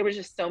like, there was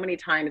just so many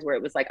times where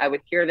it was like, I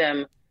would hear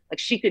them, like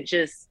she could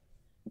just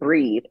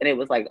breathe. And it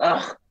was like,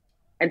 ugh.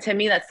 And to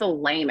me, that's so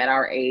lame at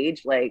our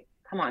age. Like,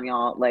 come on,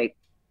 y'all. Like,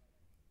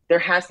 there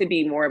has to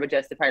be more of a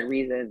justified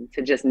reason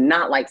to just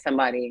not like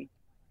somebody.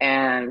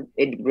 And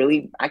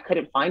I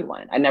couldn't find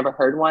one. I never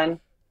heard one.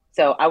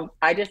 So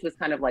I just was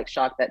kind of like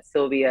shocked that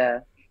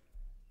Sylvia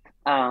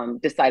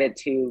decided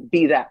to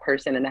be that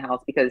person in the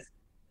house, because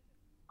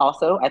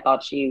also I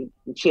thought she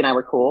and I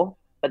were cool,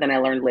 but then I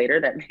learned later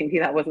that maybe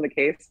that wasn't the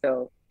case.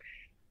 So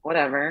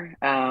whatever.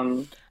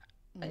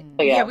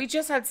 But yeah, we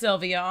just had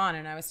Sylvia on,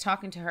 and I was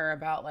talking to her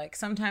about like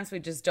sometimes we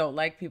just don't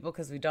like people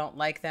because we don't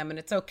like them, and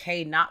it's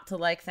okay not to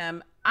like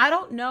them. I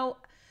don't know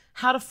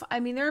how to. I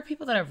mean, there are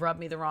people that have rubbed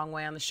me the wrong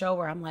way on the show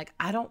where I'm like,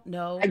 I don't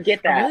know. I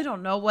get that. I really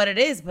don't know what it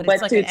is, but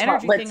it's like an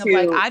energy thing of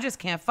like, I just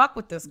can't fuck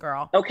with this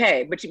girl.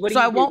 Okay, but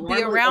so I won't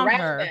be around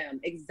her. Them.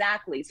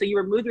 Exactly. So you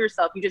remove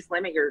yourself. You just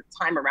limit your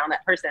time around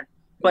that person.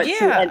 But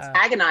to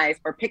antagonize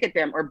or pick at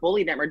them or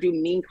bully them or do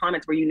mean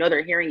comments where you know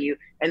they're hearing you,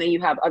 and then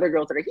you have other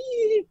girls that are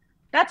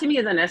that to me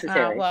is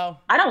unnecessary. Well,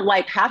 I don't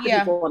like half the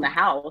people in the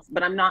house,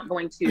 but I'm not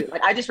going to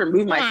like. I just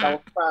remove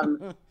myself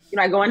from.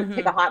 I go and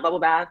take a hot bubble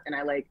bath, and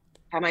I like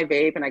have my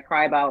vape, and I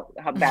cry about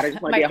how bad I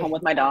just want to be at home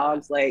with my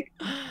dogs. Like,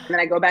 and then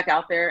I go back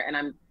out there, and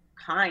I'm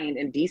kind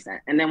and decent.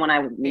 And then when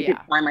I need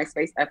to find my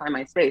space, I find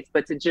my space.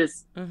 But to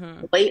just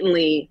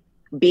blatantly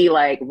be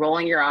like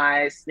rolling your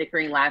eyes,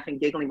 snickering, laughing,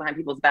 giggling behind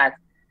people's backs.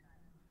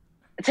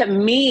 To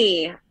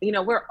me,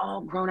 we're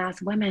all grown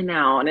ass women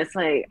now. And it's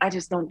like, I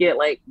just don't get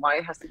like why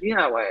it has to be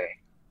that way.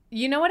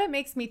 You know what it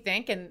makes me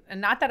think? And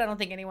not that I don't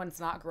think anyone's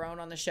not grown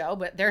on the show,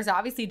 but there's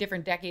obviously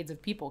different decades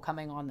of people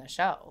coming on the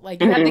show. Like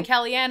you have the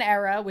Kellyanne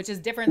era, which is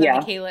different than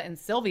the Kayla and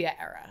Sylvia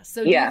era.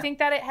 So do you think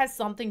that it has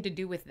something to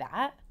do with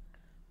that?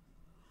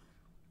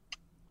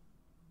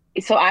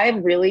 So I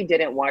really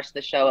didn't watch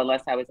the show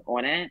unless I was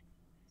on it.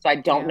 So I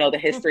don't know the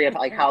history of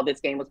like how this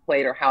game was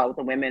played or how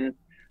the women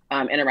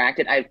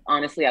interacted.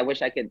 I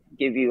wish I could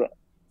give you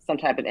some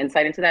type of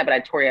insight into that,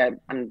 but Tori,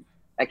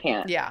 I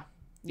can't. Yeah.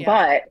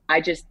 But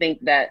I just think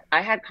that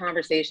I had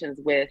conversations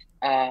with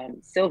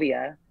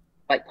Sylvia,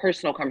 like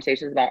personal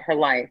conversations about her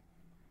life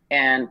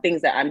and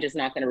things that I'm just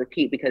not going to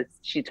repeat because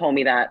she told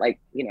me that, like,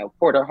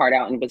 poured her heart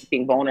out and was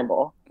being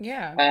vulnerable.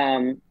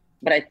 Yeah.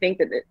 But I think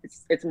that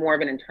it's more of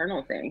an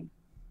internal thing.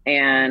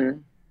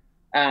 And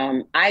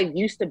I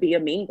used to be a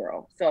mean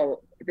girl.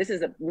 So this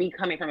is me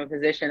coming from a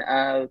position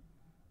of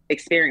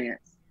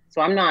experience.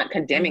 So I'm not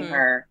condemning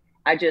her.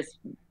 I just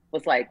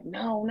was like,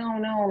 no,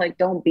 like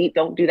don't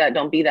do that,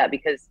 don't be that,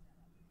 because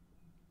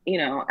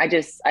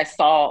I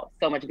saw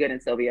so much good in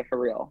Sylvia for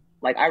real.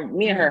 Like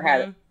me and her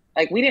had,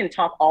 like, we didn't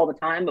talk all the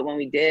time, but when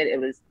we did,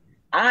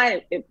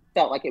 it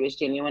felt like it was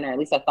genuine, or at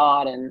least I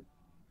thought. And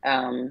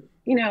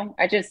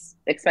I just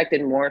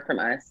expected more from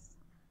us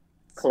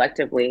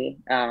collectively.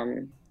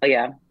 But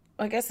yeah.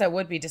 I guess that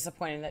would be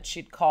disappointing that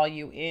she'd call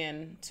you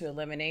in to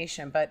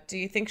elimination, but do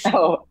you think she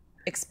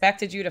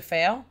expected you to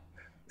fail?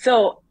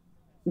 So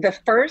the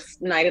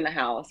first night in the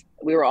house,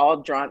 we were all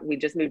drunk. We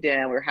just moved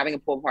in. We were having a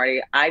pool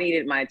party. I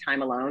needed my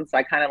time alone. So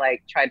I kind of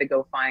like tried to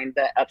go find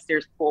the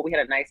upstairs pool. We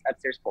had a nice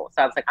upstairs pool.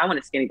 So I was like, I want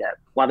to skinny dip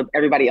while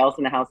everybody else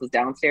in the house was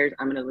downstairs.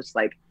 I'm going to just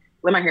like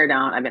let my hair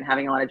down. I've been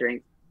having a lot of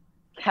drinks.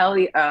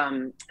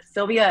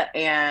 Sylvia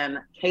and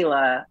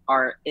Kayla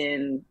are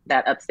in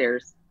that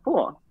upstairs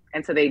pool.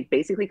 And so they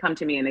basically come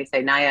to me and they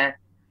say, Naya,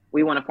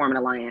 we want to form an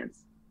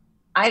alliance.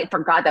 I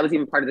forgot that was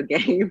even part of the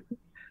game.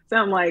 So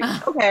I'm like,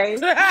 okay.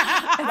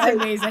 That's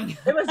amazing.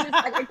 It was just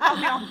like, it caught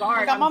me off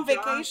guard. I'm on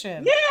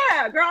vacation.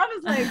 Yeah, girl. I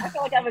was like, I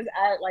felt like I was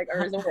at like a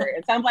resort.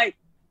 And so I'm like,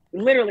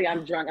 literally,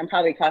 I'm drunk. I'm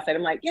probably cross-eyed.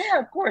 I'm like, yeah,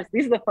 of course.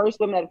 These are the first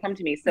women that have come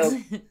to me. So,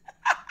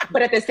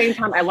 but at the same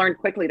time, I learned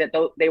quickly that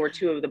they were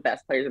two of the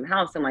best players in the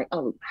house. I'm like,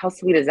 oh, how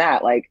sweet is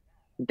that? Like,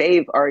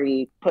 they've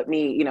already put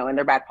me, in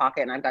their back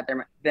pocket, and I've got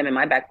them in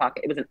my back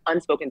pocket. It was an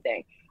unspoken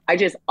thing. I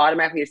just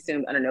automatically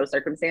assumed under no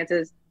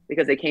circumstances,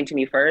 because they came to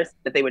me first,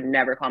 that they would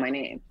never call my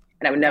name.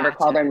 And I would never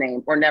call their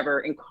name or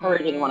never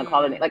encourage anyone to call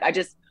their name. Like, I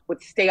just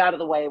would stay out of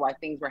the way while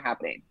things were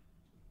happening.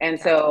 And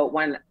so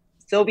when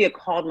Sylvia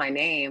called my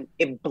name,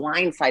 it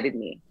blindsided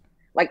me.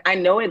 Like, I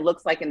know it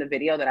looks like in the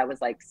video that I was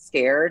like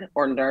scared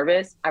or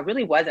nervous. I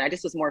really wasn't. I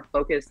just was more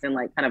focused and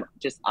like kind of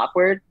just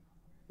awkward.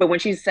 But when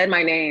she said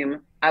my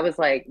name, I was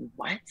like,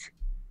 what?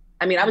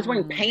 I mean, I was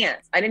wearing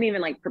pants. I didn't even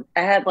like,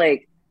 I had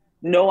like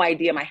no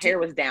idea. My hair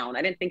was down.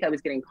 I didn't think I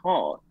was getting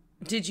called.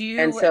 Did you?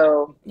 And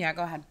so. Yeah,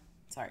 go ahead.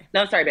 Sorry.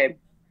 No, sorry, babe.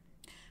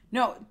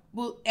 No,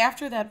 well,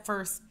 after that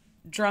first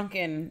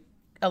drunken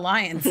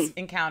alliance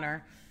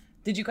encounter,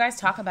 did you guys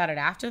talk about it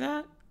after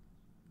that?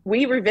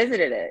 We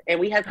revisited it and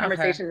we had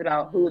conversations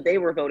about who they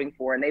were voting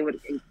for. And they would,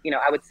 you know,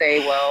 I would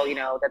say, well, you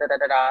know,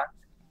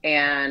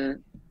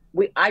 And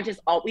we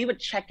would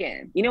check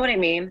in. You know what I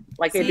mean?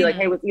 Like, they'd be like,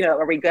 hey, you know,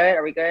 are we good?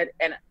 Are we good?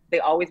 And they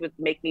always would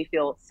make me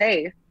feel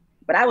safe,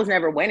 but I was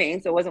never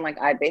winning. So it wasn't like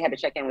they had to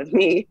check in with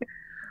me.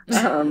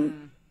 So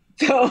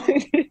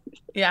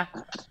yeah.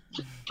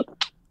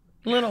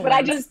 But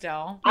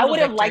I would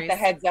have liked the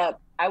heads up.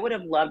 I would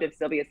have loved if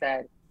Sylvia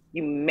said,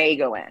 you may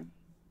go in,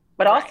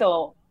 but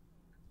also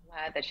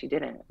glad that she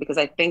didn't, because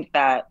I think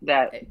that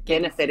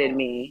benefited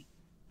me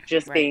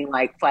just being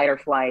like fight or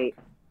flight,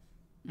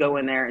 go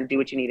in there and do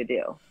what you need to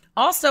do.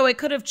 Also, it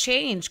could have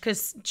changed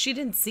because she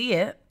didn't see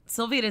it.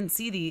 Sylvia didn't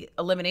see the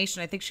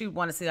elimination. I think she'd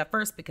want to see that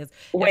first, because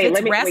if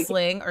it's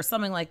wrestling or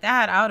something like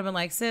that, I would have been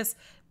like, sis,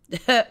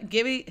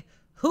 give me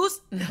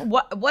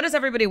what does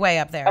everybody weigh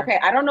up there? Okay,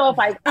 I don't know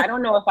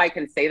if I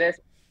can say this.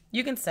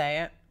 You can say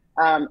it.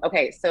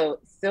 Okay, so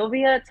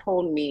Sylvia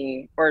told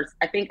me, or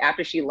I think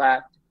after she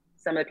left,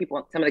 some of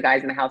the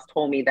guys in the house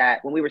told me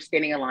that when we were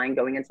standing in line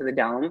going into the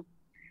dome,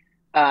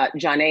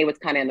 Janae was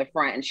kind of in the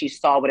front and she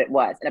saw what it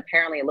was. And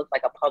apparently it looked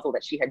like a puzzle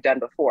that she had done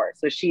before.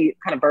 So she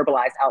kind of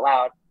verbalized out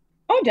loud,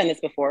 oh, I've done this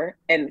before.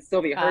 And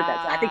Sylvia heard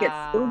that. So I think it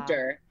spooked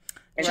her.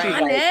 And she's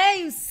like,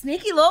 you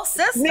sneaky little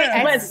sister.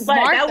 That was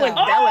smart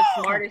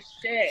as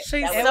shit.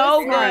 She's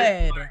so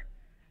good.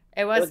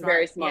 It was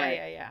very smart.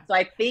 Yeah. So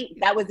I think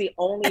that was the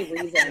only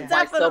reason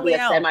why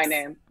Sylvia said my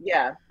name.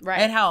 Yeah.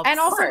 Right. It helps. And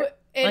also,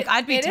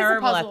 I'd be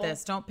terrible at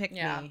this. Don't pick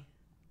me.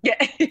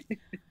 Yeah.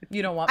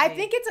 You don't want me.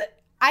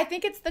 I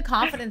think it's the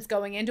confidence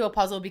going into a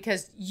puzzle,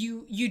 because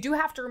you do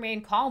have to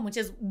remain calm, which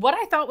is what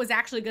I thought was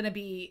actually going to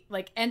be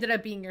like, ended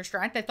up being your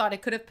strength. I thought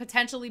it could have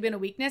potentially been a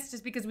weakness,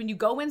 just because when you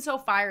go in so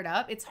fired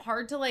up, it's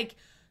hard to like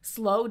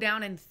slow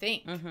down and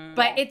think.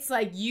 But it's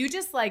like, you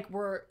just like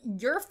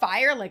your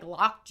fire like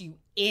locked you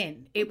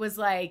in. It was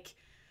like,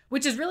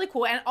 which is really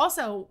cool. And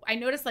also I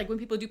noticed like when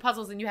people do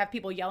puzzles and you have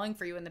people yelling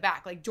for you in the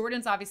back, like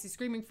Jordan's obviously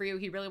screaming for you.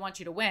 He really wants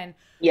you to win.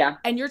 Yeah.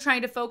 And you're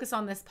trying to focus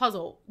on this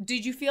puzzle.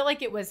 Did you feel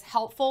like it was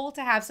helpful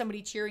to have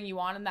somebody cheering you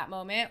on in that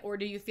moment? Or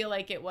do you feel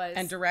like it was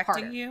directing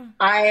harder? You?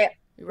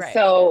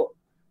 So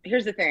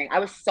here's the thing. I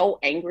was so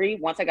angry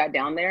once I got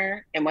down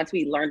there. And once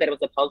we learned that it was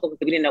a puzzle,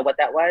 because we didn't know what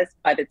that was.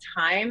 By the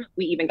time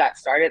we even got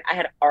started, I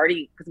had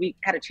already, because we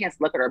had a chance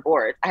to look at our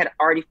boards, I had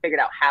already figured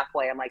out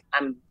halfway. I'm like,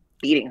 I'm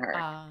beating her.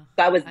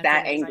 So I was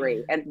that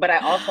angry. But I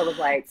also was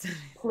like,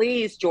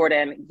 please,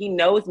 Jordan, he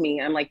knows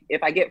me. I'm like,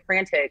 if I get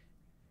frantic,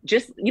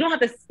 just, you don't have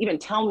to even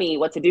tell me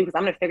what to do, because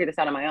I'm going to figure this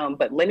out on my own,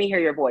 but let me hear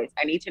your voice.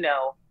 I need to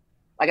know,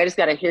 like, I just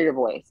got to hear your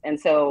voice. And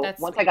so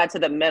once I got to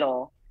the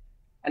middle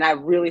and I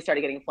really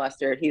started getting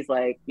flustered, he's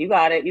like, you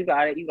got it.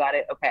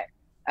 Okay.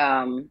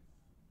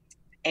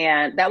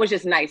 And that was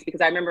just nice,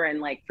 because I remember in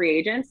like Free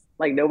Agents,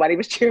 like nobody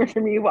was cheering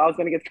for me while I was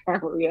going to get Cara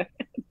Maria.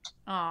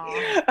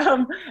 And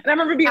I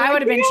remember being I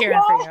would have been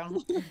cheering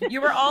for you. You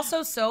were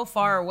also so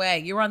far away.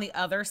 You were on the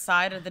other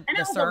side of the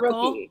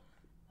circle.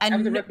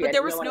 But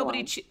there was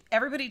nobody,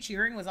 everybody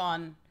cheering was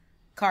on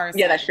Cara's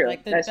Yeah, side. that's true.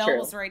 Like the bell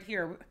was right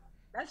here.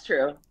 That's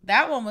true.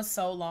 That one was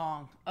so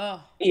long.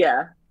 Oh.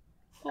 Yeah.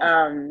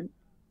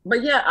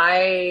 But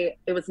yeah,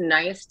 it was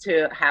nice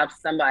to have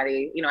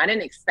somebody, you know, I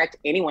didn't expect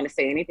anyone to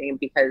say anything,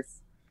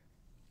 because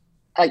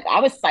like I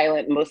was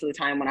silent most of the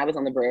time when I was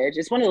on the bridge.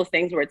 It's one of those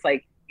things where it's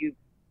like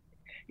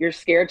you're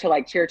scared to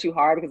like cheer too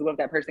hard, because what if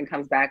that person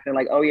comes back, they're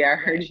like, oh yeah, I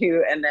heard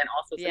you. And then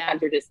also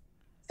sometimes you're just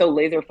so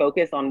laser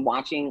focused on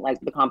watching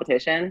like the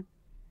competition.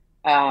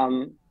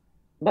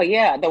 But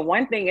yeah, the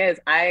one thing is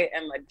I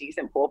am a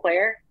decent pool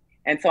player.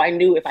 And so I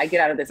knew if I get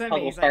out of this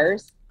puzzle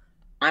first,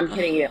 I'm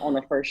hitting it on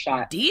the first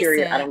shot.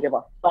 Period. I don't give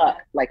a fuck.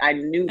 Like I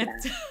knew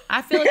that.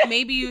 I feel like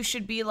maybe you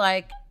should be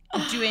like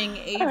doing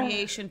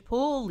aviation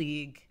pool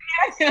league.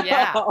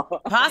 Yeah.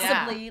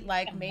 Possibly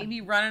like maybe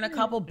running a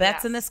couple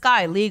bets in the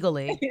sky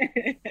legally.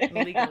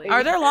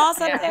 Are there laws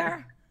up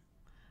there?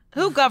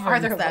 Who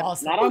governs that?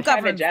 Who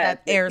governs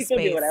that airspace?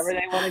 People do whatever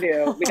they want to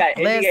do. We got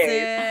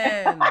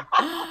NDAs.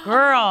 Listen,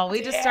 girl,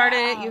 we just started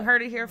it. You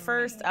heard it here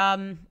first.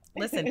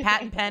 Listen,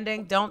 patent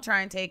pending. Don't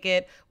try and take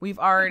it. We've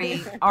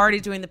already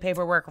doing the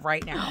paperwork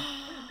right now.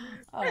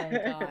 Oh my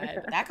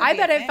God. I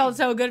bet it felt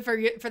so good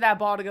for that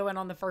ball to go in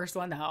on the first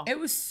one though. It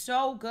was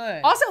so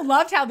good. Also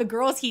loved how the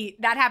girls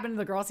heat, that happened to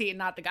the girls heat and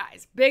not the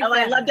guys. Big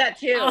I love that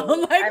too.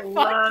 I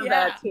love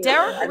that too.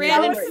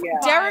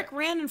 Derek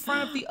ran in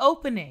front of the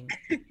opening.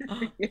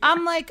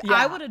 I'm like,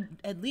 I would have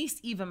at least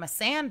even a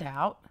sand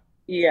out.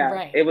 Yeah.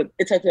 Right.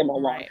 It took them a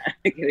long time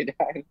to get it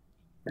done.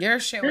 Your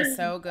shit was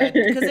so good.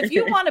 Because if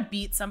you want to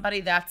beat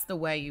somebody, that's the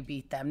way you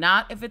beat them.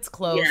 Not if it's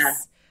close. Yeah.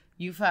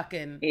 You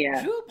fucking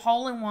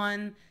hole in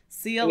one.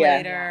 See you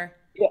later.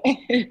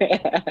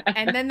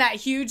 And then that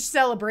huge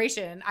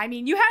celebration. I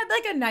mean, you had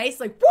like a nice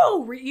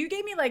whoa. You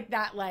gave me like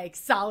that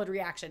solid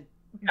reaction.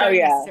 Very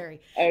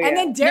necessary. And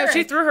then Derek,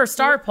 she threw her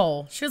star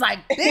pole. She was like,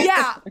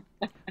 yeah.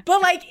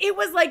 But it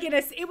was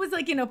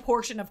like in a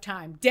portion of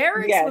time.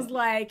 Derek's was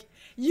like,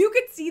 you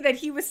could see that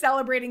he was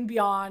celebrating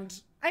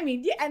beyond. I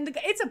mean, and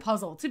it's a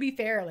puzzle. To be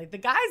fair, the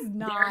guy's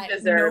not.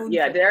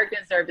 Derek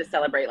deserved to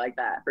celebrate like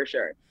that for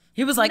sure.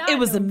 He was like, it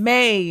was a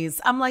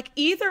maze. I'm like,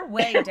 either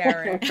way,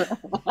 Derek,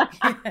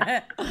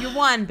 you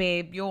won,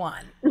 babe. You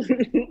won.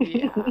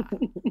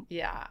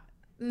 Yeah.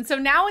 And so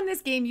now in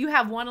this game, you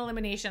have one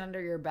elimination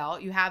under your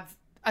belt. You have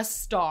a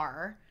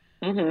star.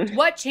 Mm-hmm.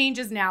 What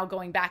changes now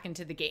going back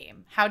into the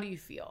game? How do you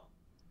feel?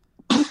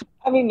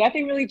 I mean,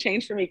 nothing really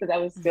changed for me because I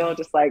was still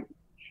just like,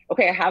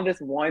 okay, I have this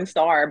one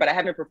star, but I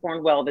haven't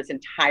performed well this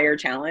entire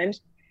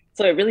challenge.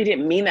 So it really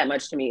didn't mean that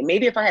much to me.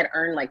 Maybe if I had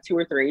earned 2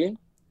 or 3,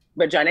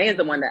 but Janae is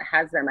the one that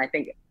has them, I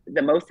think,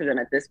 the most of them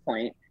at this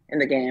point in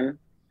the game.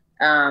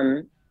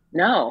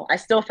 No, I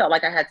still felt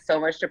like I had so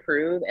much to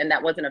prove, and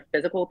that wasn't a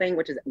physical thing,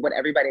 which is what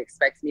everybody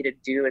expects me to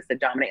do, is to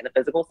dominate in the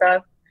physical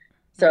stuff.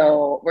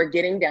 So we're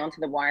getting down to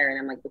the wire, and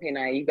I'm like, okay,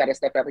 Naya, you got to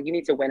step up. You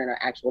need to win in an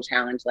actual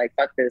challenge.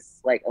 Fuck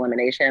this,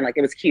 elimination.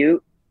 It was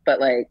cute, but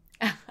I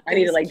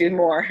need to do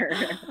more.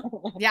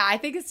 Yeah, I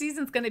think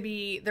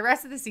the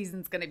rest of the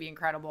season's going to be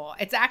incredible.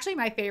 It's actually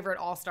my favorite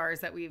All-Stars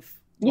that we've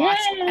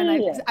watched. Yay!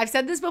 And I've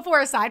said this before,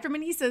 aside from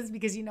Anissa's,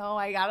 because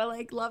I gotta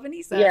love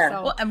Anissa. Yeah.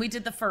 So. Well, and we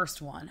did the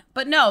first one,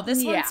 but no,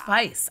 this one's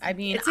spice. I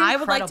mean, I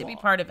would like to be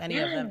part of any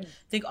of them. I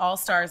think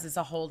All-Stars is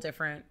a whole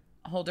different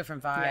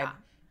vibe. Yeah.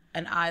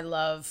 And I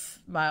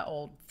love my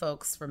old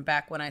folks from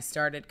back when I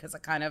started because I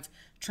kind of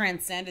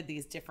transcended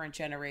these different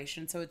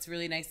generations. So it's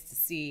really nice to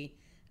see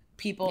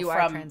people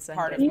from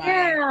part of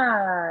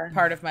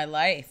my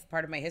life,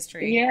 part of my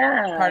history,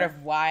 part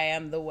of why I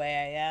am the way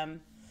I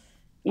am.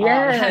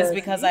 Yes,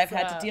 because I've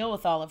had to deal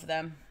with all of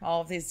them, all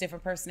of these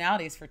different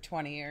personalities for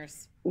 20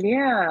 years.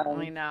 Yeah.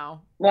 I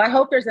know. Well, I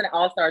hope there's an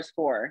All-Stars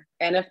 4.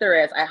 And if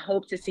there is, I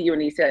hope to see you,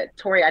 Anissa.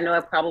 Tori, I know I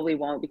probably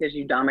won't because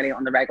you dominate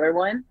on the regular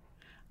one,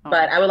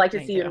 but I would like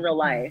to see you in real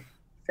life.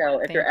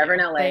 So if you're ever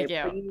in LA,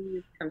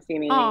 please come see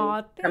me.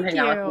 Come hang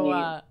out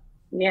with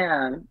me.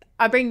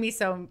 Yeah. Bring me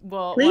some.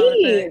 Well,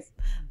 please.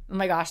 Oh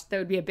my gosh, that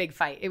would be a big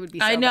fight. It would be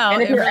so I know.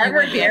 And if you're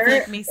ever here,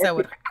 I think Misa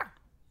would.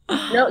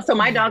 No, so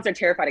my dogs are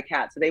terrified of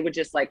cats, so they would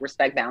just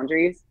respect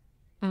boundaries.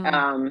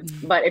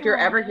 But if you're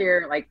ever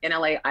here, in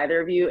LA,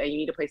 either of you, and you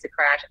need a place to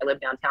crash, I live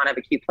downtown. I have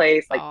a cute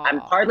place. I'm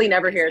hardly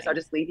never here, so I'll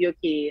just leave you a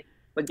key.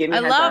 But give me.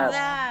 I love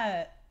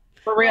that.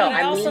 For real,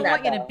 I also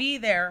want you to be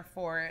there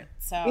for it.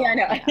 So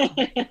yeah, I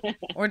know.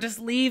 Or just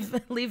leave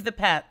the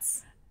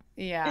pets.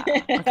 Yeah.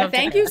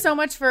 Thank you so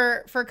much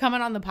for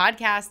coming on the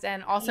podcast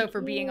and also for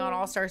being on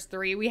All Stars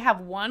 3. We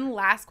have one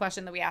last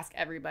question that we ask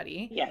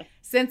everybody. Yes.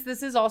 Since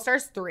this is All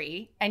Stars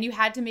 3 and you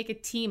had to make a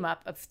team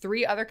up of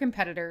 3 other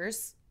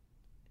competitors,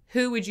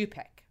 who would you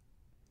pick?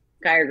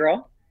 Guy or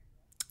girl?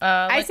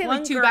 I say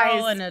 2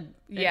 guys and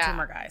 2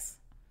 more guys.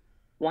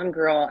 1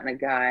 girl and a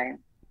guy.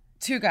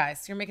 2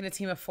 guys. You're making a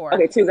team of 4.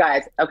 Okay, 2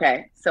 guys.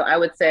 Okay. So I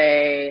would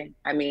say,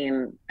 I'd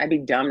be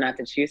dumb not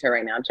to choose her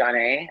right now,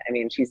 Janae.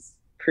 She's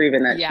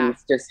proven that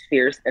she's just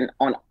fierce and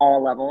on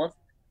all levels.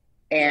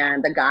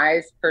 And the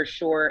guys, for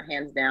sure,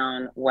 hands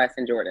down, Wes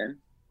and Jordan.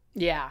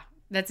 Yeah,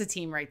 that's a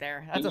team right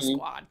there. That's a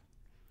squad.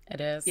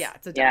 It is. Yeah,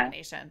 it's a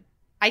domination.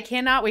 I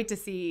cannot wait to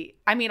see.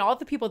 All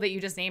the people that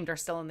you just named are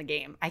still in the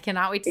game. I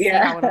cannot wait to see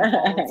how it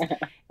unfolds.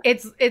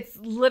 It's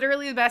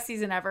literally the best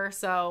season ever.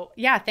 So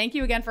yeah, thank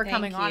you again for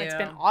coming on. It's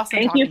been awesome.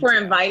 Thank you for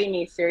inviting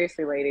me.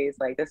 Seriously, ladies,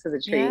 this is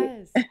a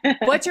treat. Yes.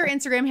 What's your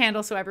Instagram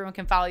handle so everyone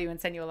can follow you and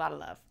send you a lot of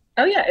love?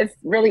 Oh yeah, it's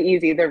really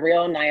easy. The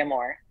real Naya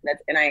Moore.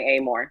 That's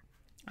NIA Moore.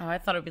 Oh, I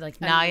thought it would be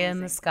Naya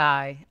in the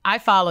sky. I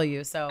follow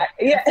you, so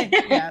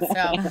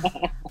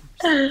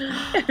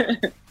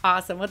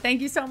Awesome. Well,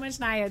 thank you so much,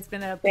 Naya. It's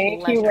been a pleasure.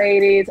 Thank you,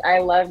 ladies. I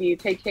love you.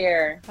 Take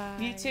care. Bye.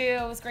 You too.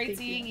 It was great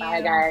seeing you.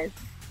 Bye, guys.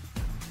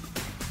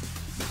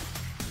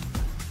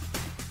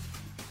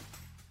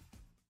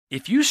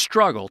 If you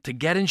struggle to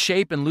get in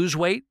shape and lose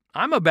weight,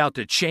 I'm about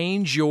to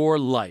change your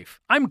life.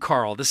 I'm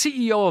Carl, the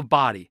CEO of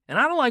Body, and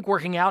I don't like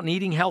working out and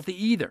eating healthy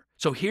either.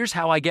 So here's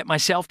how I get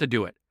myself to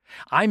do it.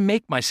 I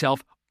make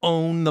myself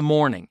own the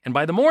morning. And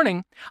by the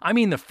morning, I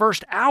mean the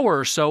first hour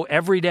or so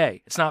every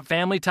day. It's not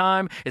family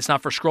time. It's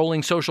not for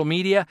scrolling social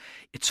media.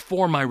 It's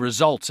for my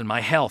results and my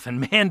health.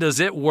 And man,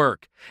 does it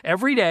work.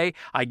 Every day,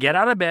 I get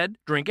out of bed,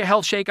 drink a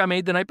health shake I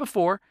made the night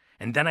before,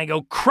 and then I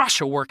go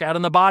crush a workout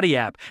in the Body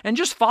app and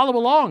just follow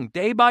along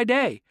day by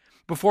day.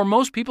 Before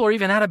most people are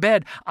even out of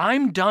bed,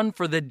 I'm done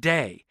for the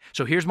day.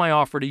 So here's my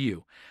offer to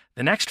you.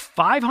 The next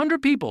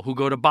 500 people who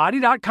go to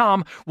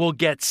Body.com will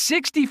get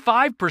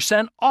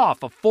 65%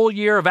 off a full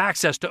year of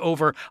access to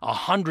over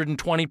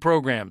 120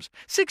 programs.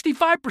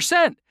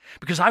 65%!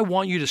 Because I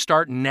want you to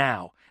start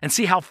now and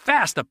see how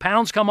fast the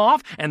pounds come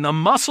off and the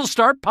muscles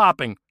start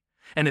popping.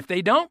 And if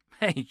they don't,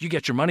 hey, you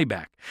get your money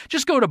back.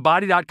 Just go to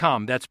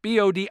BODi.com, that's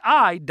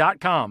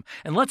BODI.com,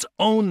 and let's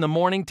own the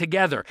morning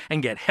together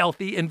and get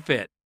healthy and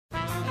fit.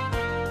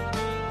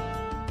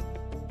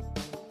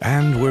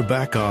 And we're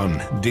back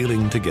on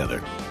Dealing Together,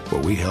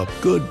 where we help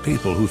good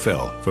people who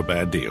fell for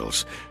bad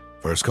deals.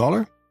 First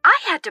caller? I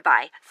had to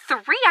buy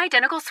 3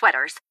 identical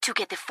sweaters to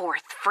get the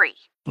 4th free.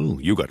 Ooh,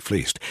 you got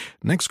fleeced.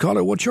 Next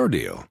caller, what's your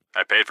deal?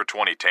 I paid for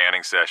 20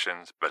 tanning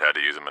sessions, but had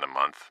to use them in a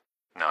month.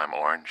 Now I'm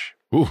orange.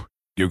 Ooh,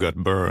 you got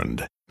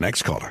burned.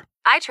 Next caller.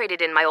 I traded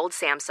in my old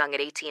Samsung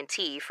at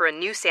AT&T for a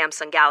new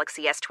Samsung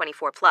Galaxy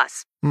S24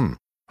 Plus.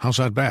 How's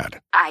that bad?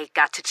 I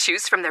got to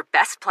choose from their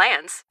best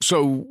plans.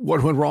 So,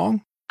 what went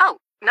wrong? Oh,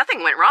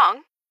 nothing went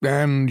wrong.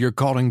 And you're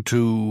calling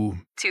to...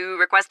 To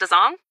request a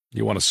song?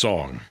 You want a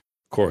song.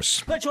 Of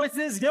course. The choice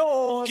is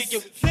yours.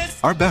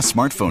 Our best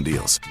smartphone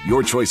deals.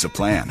 Your choice of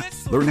plan.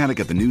 Learn how to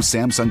get the new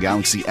Samsung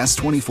Galaxy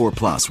S24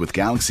 Plus with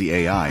Galaxy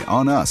AI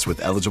on us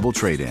with eligible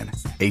trade-in.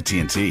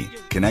 AT&T.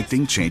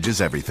 Connecting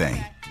changes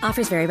everything.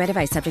 Offers vary by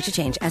device, subject to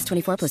change.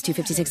 S24 plus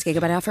 256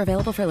 gigabyte offer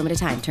available for a limited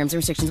time. Terms and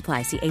restrictions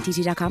apply. See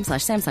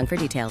att.com/Samsung for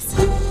details.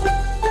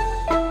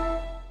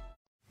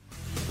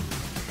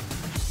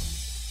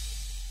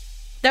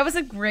 That was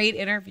a great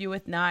interview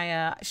with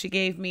Naya. She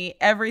gave me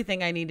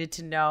everything I needed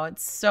to know.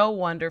 It's so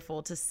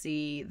wonderful to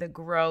see the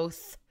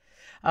growth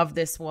of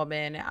this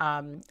woman.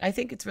 I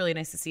think it's really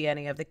nice to see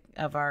any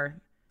of our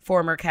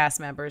former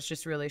cast members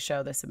just really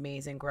show this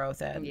amazing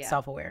growth and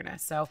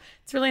self-awareness. So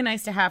it's really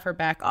nice to have her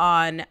back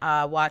on,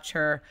 watch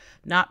her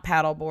not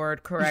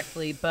paddleboard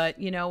correctly.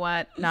 But you know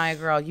what, Naya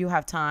girl, you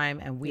have time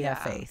and we have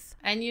faith.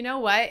 And you know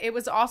what? It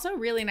was also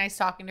really nice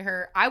talking to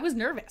her. I was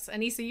nervous.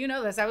 Anissa, you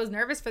know this. I was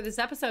nervous for this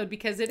episode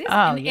because it is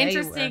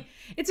interesting.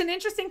 It's an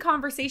interesting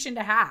conversation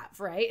to have,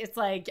 right? It's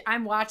like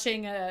I'm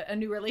watching a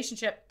new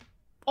relationship,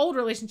 old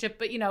relationship,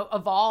 but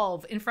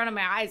evolve in front of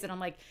my eyes. And I'm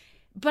like,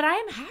 but I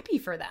am happy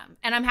for them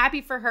and I'm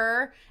happy for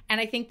her. And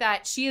I think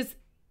that she is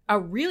a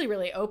really,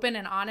 really open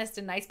and honest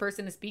and nice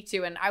person to speak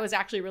to. And I was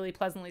actually really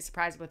pleasantly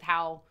surprised with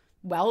how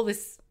well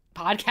this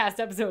podcast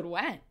episode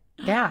went.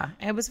 Yeah,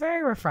 it was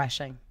very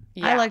refreshing.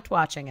 Yeah. I liked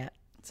watching it.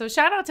 So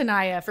shout out to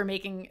Naya for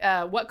making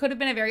what could have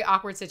been a very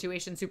awkward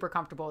situation super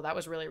comfortable. That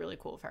was really, really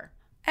cool of her.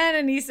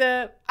 And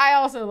Anissa, I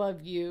also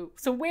love you.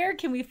 So where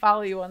can we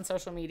follow you on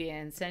social media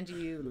and send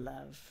you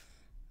love?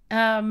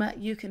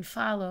 You can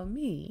follow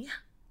me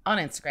on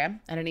Instagram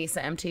at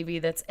Anissa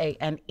MTV. That's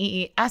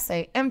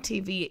ANEESA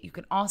MTV. You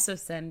can also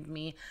send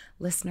me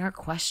listener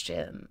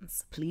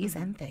questions, please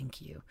and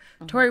thank you.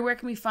 Tori, where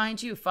can we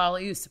find you, follow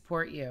you,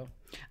 support you?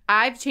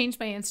 I've changed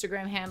my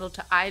Instagram handle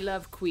to I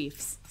Love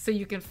Queefs, so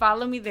you can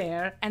follow me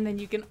there, and then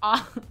you can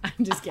I'm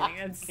just kidding.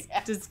 It's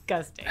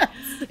disgusting.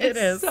 It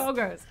is so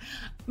gross.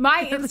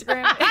 My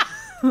Instagram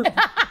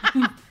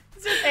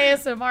it's just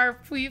ASMR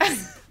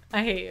Queefs.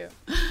 I hate you.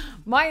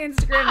 My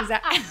Instagram is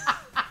at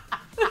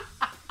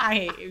I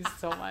hate you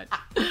so much.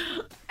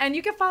 And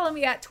you can follow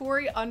me at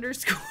Tori_.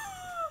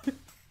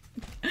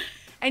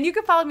 And you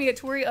can follow me at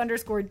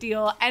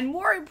Tori_deal. And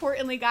more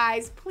importantly,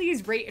 guys,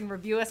 please rate and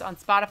review us on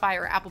Spotify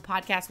or Apple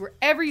Podcasts,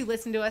 wherever you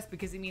listen to us,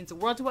 because it means the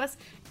world to us.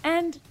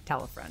 And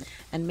tell a friend.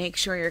 And make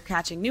sure you're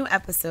catching new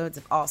episodes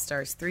of All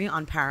Stars 3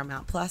 on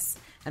Paramount Plus.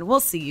 And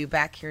we'll see you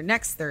back here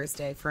next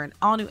Thursday for an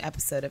all-new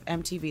episode of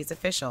MTV's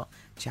official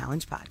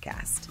Challenge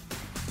Podcast.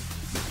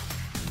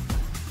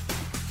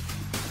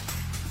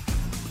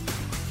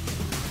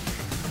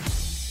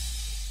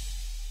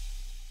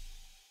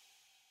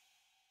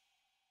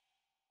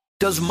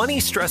 Does money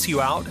stress you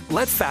out?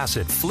 Let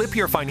Facet flip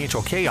your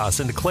financial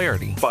chaos into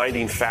clarity.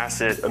 Finding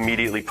Facet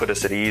immediately put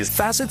us at ease.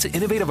 Facet's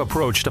innovative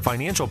approach to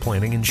financial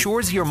planning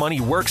ensures your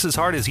money works as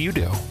hard as you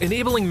do,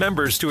 enabling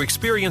members to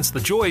experience the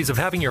joys of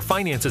having your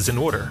finances in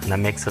order. And that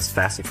makes us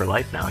Facet for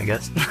life now, I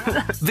guess.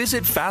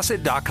 Visit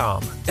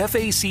Facet.com,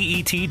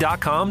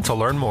 FACET.com to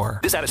learn more.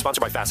 This ad is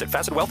sponsored by Facet.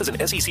 Facet Wealth is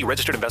an SEC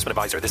registered investment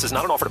advisor. This is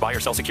not an offer to buy or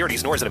sell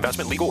securities, nor is it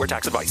investment, legal, or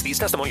tax advice. These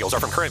testimonials are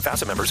from current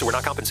Facet members who are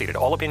not compensated.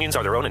 All opinions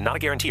are their own and not a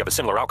guarantee of a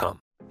similar outcome.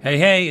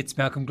 Hey, it's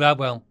Malcolm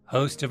Gladwell,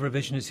 host of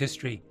Revisionist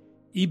History.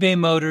 eBay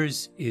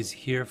Motors is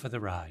here for the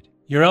ride.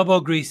 Your elbow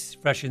grease,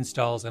 fresh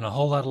installs, and a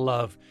whole lot of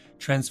love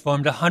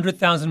transformed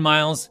 100,000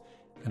 miles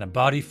and a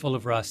body full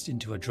of rust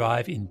into a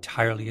drive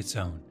entirely its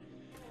own.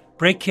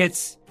 Brake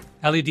kits,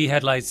 LED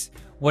headlights,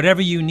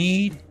 whatever you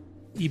need,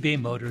 eBay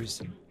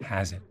Motors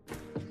has it.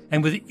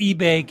 And with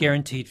eBay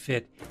Guaranteed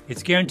Fit,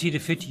 it's guaranteed to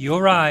fit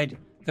your ride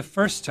the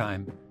first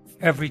time,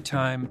 every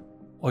time,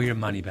 or your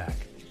money back.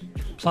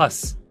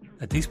 Plus,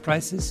 at these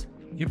prices,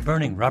 you're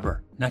burning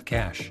rubber, not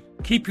cash.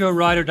 Keep your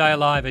ride or die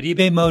alive at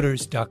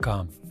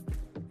ebaymotors.com.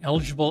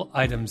 Eligible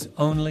items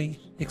only.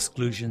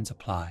 Exclusions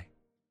apply.